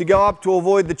stop to go up to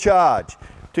avoid the charge,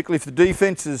 particularly if the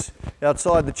defense is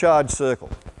outside the charge circle.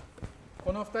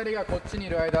 この2人がこっちにい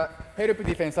る間、ヘルプ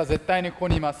ディフェンスは絶対にここ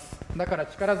にいます。だから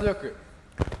力強く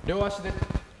両足で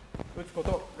打つこ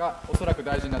とがおそらく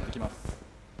大事になってきます。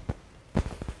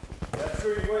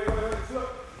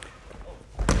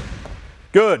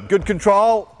Good, good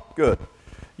control, good.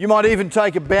 You might even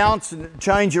take a bounce and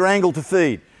change your angle to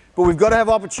feed, but we've got to have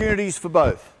opportunities for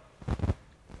both.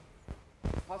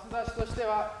 パス出しとして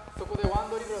は、そこでワ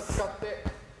ンドリブルを使って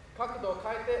角度を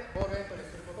変えてボールエントリー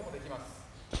することもできます。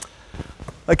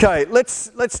Okay,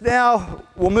 let's now,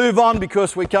 we'll move on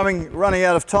because we're running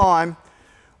out of time.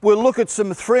 We'll look at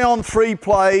some 3-on-3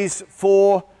 plays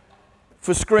for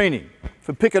screening,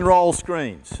 for pick and roll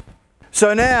screens.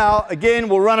 So now, again,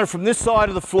 we'll run it from this side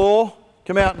of the floor.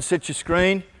 Come out and set your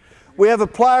screen. We have a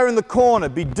player in the corner,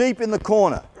 be deep in the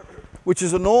corner, which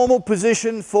is a normal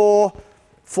position for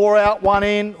 4 out, 1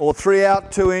 in, or 3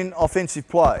 out, 2 in offensive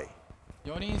play.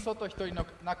 4人外、1人の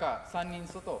中、3人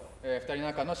外、2人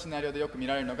中のシナリオでよく見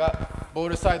られるのが、ボー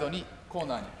ルサイドにコー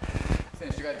ナーに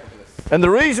選手がいることです。And the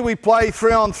reason we play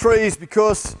 3-on-3 is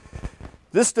because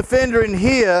this defender in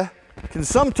here can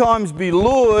sometimes be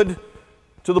lured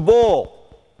to the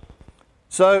ball.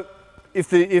 So if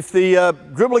the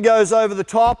dribbler goes over the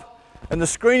top and the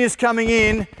screen is coming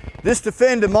in, this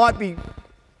defender might be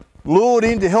lured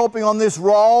into helping on this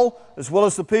roll as well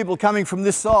as the people coming from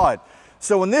this side.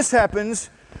 So when this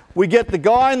happens, we get the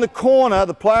guy in the corner,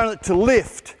 the player, to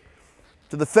lift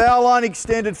to the foul line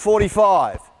extended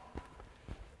 45.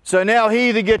 So now he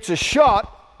either gets a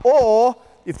shot, or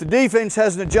if the defense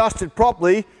hasn't adjusted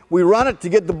properly, we run it to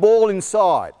get the ball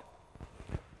inside.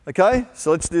 Okay,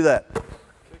 so let's do that.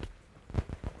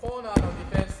 コーナーの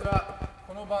ディフェンスは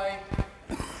この場合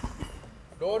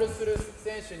ロールする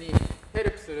選手にヘ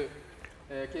ルプする、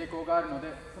傾向があるので、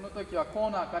その時はコー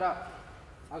ナーから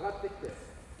上がってきて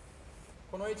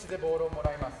この位置でボールをも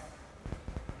らいます。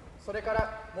それか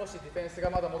らもしディフェンスが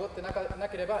まだ戻ってな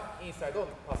ければインサイドの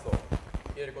パスを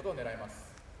入れることを狙います。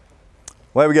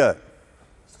 Where we go?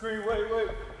 Screen, wait.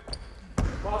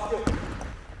 Basket.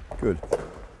 Good.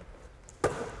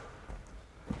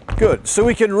 Good. So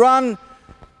we can run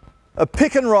a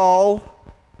pick and roll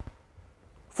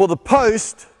for the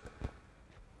post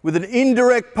with an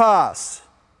indirect pass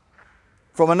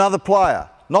from another player,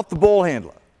 not the ball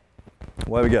handler.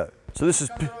 Away we go. So this is...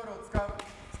 使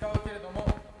うけれども、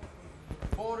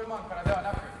ボールマンからでは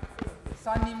なく、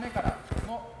3人目から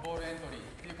のボールエントリー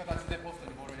という形でポスト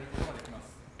にボールを入れることができま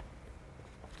す。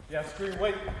 Yeah, screen,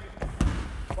 wait.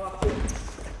 Basket.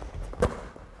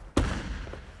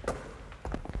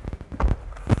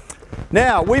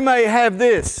 Now, we may have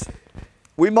this.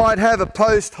 We might have a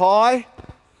post high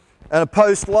and a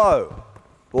post low.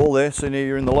 All there, so now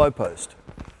you're in the low post.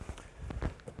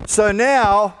 So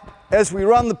now, as we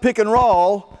run the pick and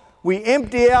roll, we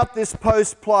empty out this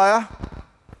post player,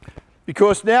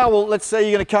 because now, let's say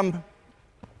you're going to come,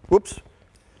 whoops,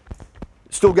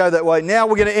 still go that way. Now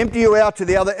we're going to empty you out to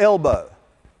the other elbow.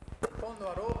 今度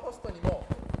はローポストにも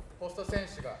ポスト選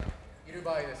手がいる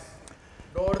場合です。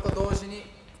ロールと同時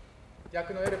に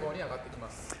逆のエルボーに上がってきま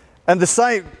す。 And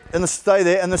stay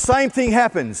there, and the same thing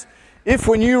happens. If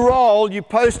when you roll, you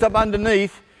post up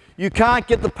underneath, you can't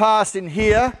get the pass in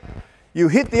here, you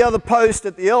hit the other post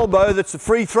at the elbow, that's a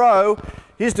free throw,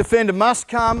 his defender must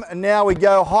come, and now we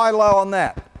go high-low on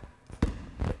that.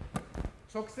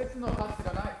 直接のパス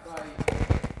がない場合、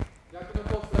逆の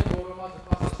ポストにボールをまず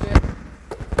パスして、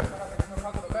そこから別の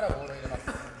角度からボールを入れます。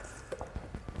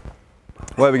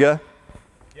 Where we go?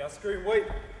 Yeah, screen, wait.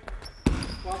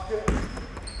 Basket.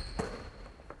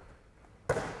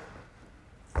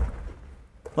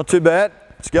 Not too bad.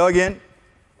 Let's go again.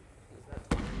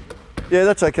 Yeah,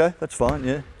 that's okay. That's fine.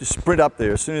 Yeah, just sprint up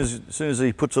there. As soon as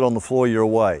he puts it on the floor, you're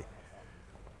away.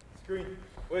 Screen,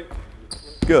 wait.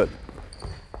 Good.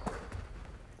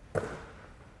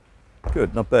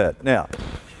 Good. Not bad. Now,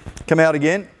 come out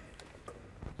again.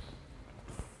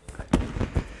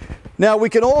 Now we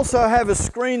can also have a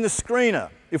screen the screener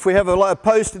if we have a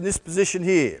post in this position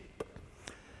here,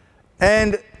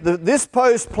 and this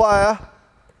post player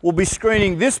will be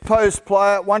screening this post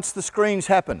player once the screen's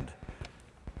happened.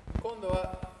 今度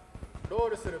はロー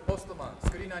ルするポストマン、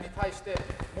スクリーナーに対して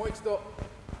もう一度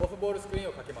オフボールスクリーン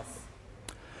をかけます。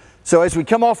 So as we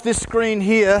come off this screen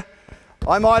here,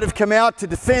 I might have come out to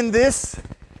defend this.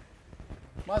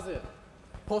 まず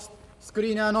ポストスク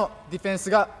リーナーのディフェンス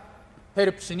がヘ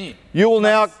ルプしに You'll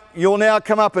now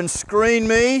come up and screen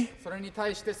me それに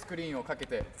対してスクリーンをかけ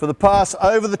て for the pass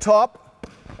over the top,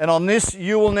 and on this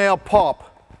you will now pop,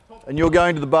 and you're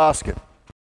going to the basket.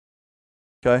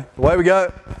 Okay, away we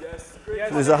go.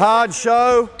 So there's a hard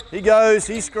show. He goes,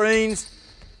 he screens,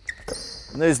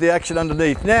 and there's the action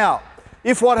underneath. Now,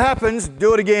 if what happens,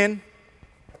 do it again.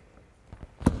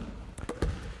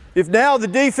 If now the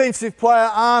defensive player,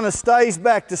 Arna, stays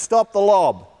back to stop the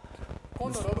lob.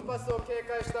 今度ロブパスを警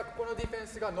戒したここのディフェン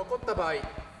スが残った場合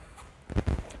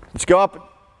Let's go up.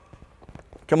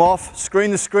 Come off.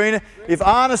 Screen the screener. If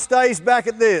Arna stays back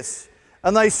at this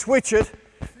and they switch it,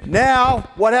 now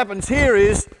what happens here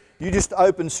is you just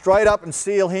open straight up and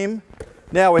seal him.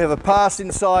 Now we have a pass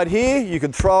inside here. You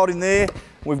can throw it in there.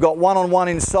 We've got one-on-one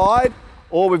inside,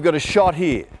 or we've got a shot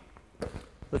here.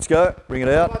 Let's go. Bring it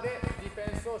こ out. こでディフ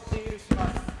ェンスをシールし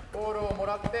ますボールをも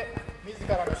らって自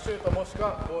らのシュートもしく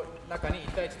は中に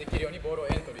1対1できるようにボールを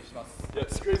エントリーします Yeah,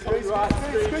 screen, screen.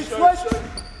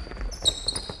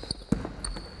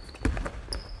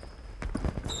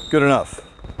 Good enough.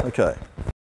 Okay.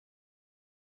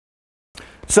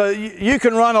 So you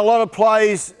can run a lot of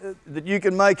plays that you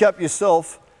can make up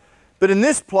yourself, but in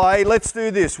this play, let's do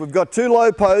this. We've got two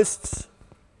low posts.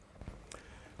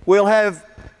 We'll have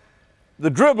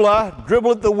the dribbler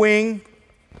dribble at the wing,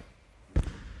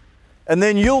 and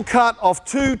then you'll cut off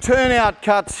two turnout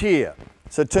cuts here.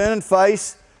 So turn and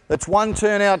face, that's one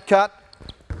turnout cut,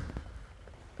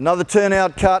 another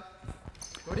turnout cut,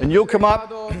 and you'll come up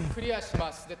クリアし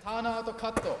ますでターンアウトカ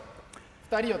ット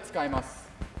2人を使います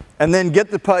and then get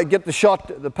the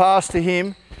shot, the pass to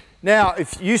him. Now,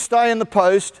 if you stay in the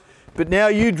post, but now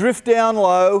you drift down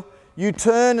low, you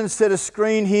turn and set a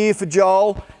screen here for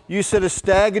Joel. You set a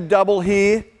staggered double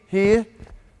here,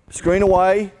 screen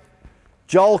away.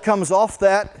 Joel comes off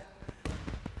that.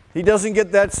 He doesn't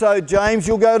get that, so James,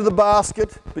 you'll go to the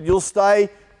basket, but you'll stay,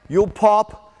 you'll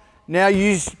pop. Now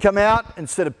you come out and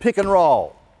set a pick and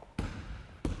roll.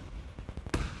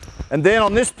 And then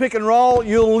on this pick and roll,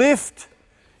 you'll lift,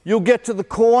 you'll get to the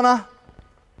corner,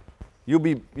 you'll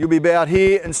be about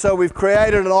here, and so we've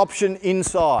created an option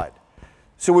inside.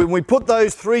 So when we put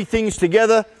those three things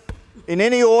together, in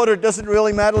any order, it doesn't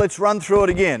really matter, let's run through it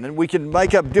again, and we can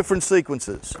make up different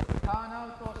sequences. ターンア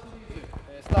ウトシリ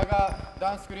ーズスタガー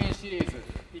ダウンスクリーンシリーズ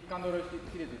ピックアンドロール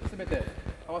シリーズすべて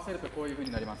合わせるとこういう風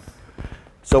になります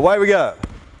So away we go.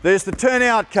 There's the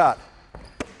turnout cut.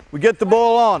 We get the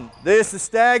ball on. There's the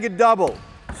staggered double.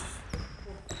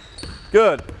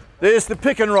 Good. There's the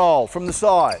pick and roll from the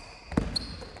side.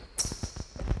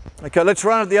 Okay, let's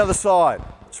run it the other side.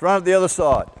 Let's run it the other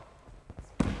side.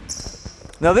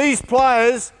 Now these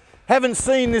players haven't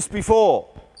seen this before.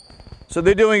 So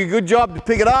they're doing a good job to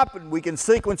pick it up, and we can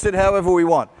sequence it however we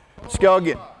want. Let's go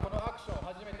again. このアクションを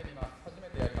初めて見ます初め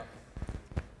てやります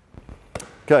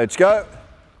Okay, let's go.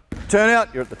 Turn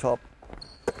out, you're at the top.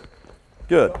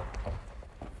 Good.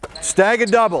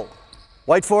 Staggered double.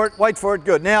 Wait for it,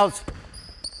 good. Now,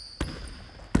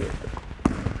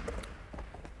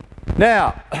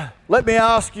 let me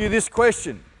ask you this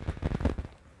question.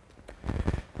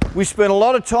 We spent a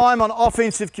lot of time on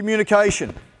offensive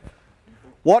communication.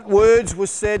 What words were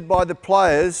said by the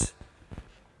players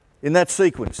in that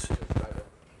sequence?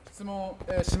 質問を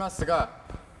しますが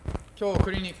今日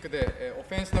クリニックでオ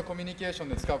フェンスのコミュニケーション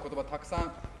で使う言葉たくさ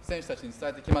ん選手たちに伝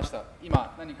えてきました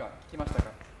今何か聞きましたか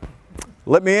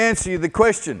Let me answer you the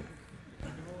question.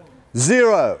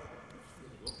 Zero.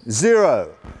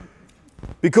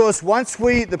 Because once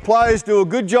the players do a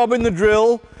good job in the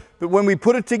drill, but when we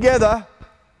put it together,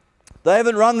 they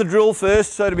haven't run the drill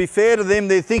first, so to be fair to them,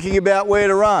 they're thinking about where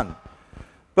to run.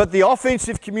 But the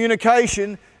offensive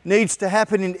communication needs to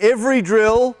happen in every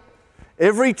drill,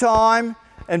 every time,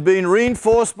 and being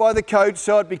reinforced by the coach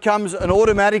so it becomes an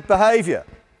automatic behaviour.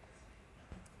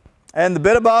 And the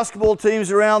better basketball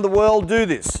teams around the world do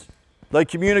this. They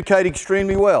communicate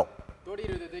extremely well. ドリ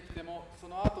ルでできてもそ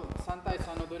の後3対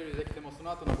3のドリルでできてもそ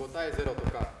の後の5対0と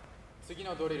か次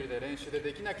のドリルで練習で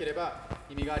できなければ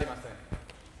意味がありません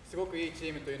すごくいいチ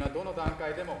ームというのはどの段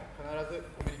階でも必ず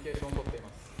コミュニケーションをとっていま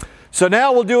す So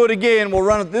now we'll do it again. We'll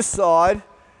run it this side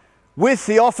with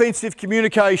the offensive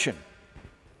communication.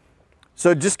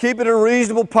 So just keep it at a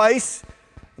reasonable pace.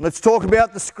 Let's talk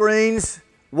about the screens.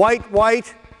 Wait,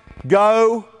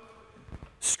 go,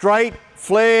 straight,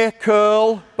 flare,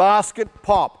 curl, basket,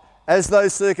 pop, as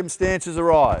those circumstances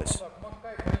arise.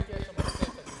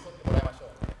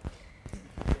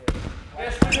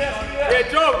 Yeah,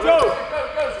 Joe.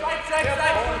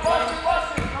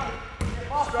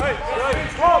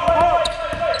 Straight.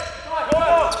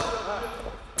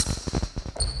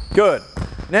 Good.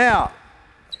 Now,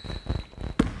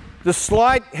 the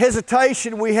slight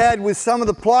hesitation we had with some of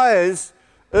the players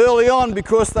early on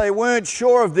because they weren't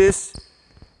sure of this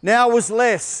now was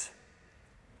less,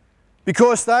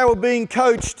 because they were being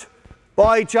coached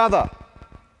by each other.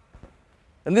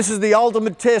 And this is the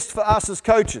ultimate test for us as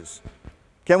coaches.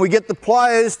 Can we get the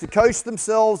players to coach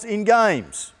themselves in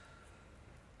games?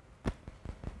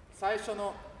 最初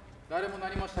の誰も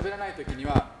何も喋らない時に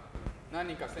は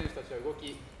何人か選手たちは動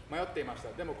き迷っていまし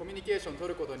た。でもコミュニケーションを取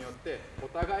ることによってお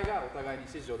互いがお互いに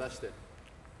指示を出して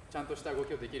ちゃんとした動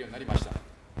きをできるようになりました。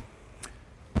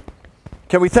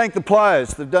Can we thank the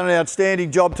players? They've done an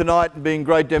outstanding job tonight and being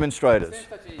great demonstrators. 選手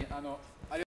たちに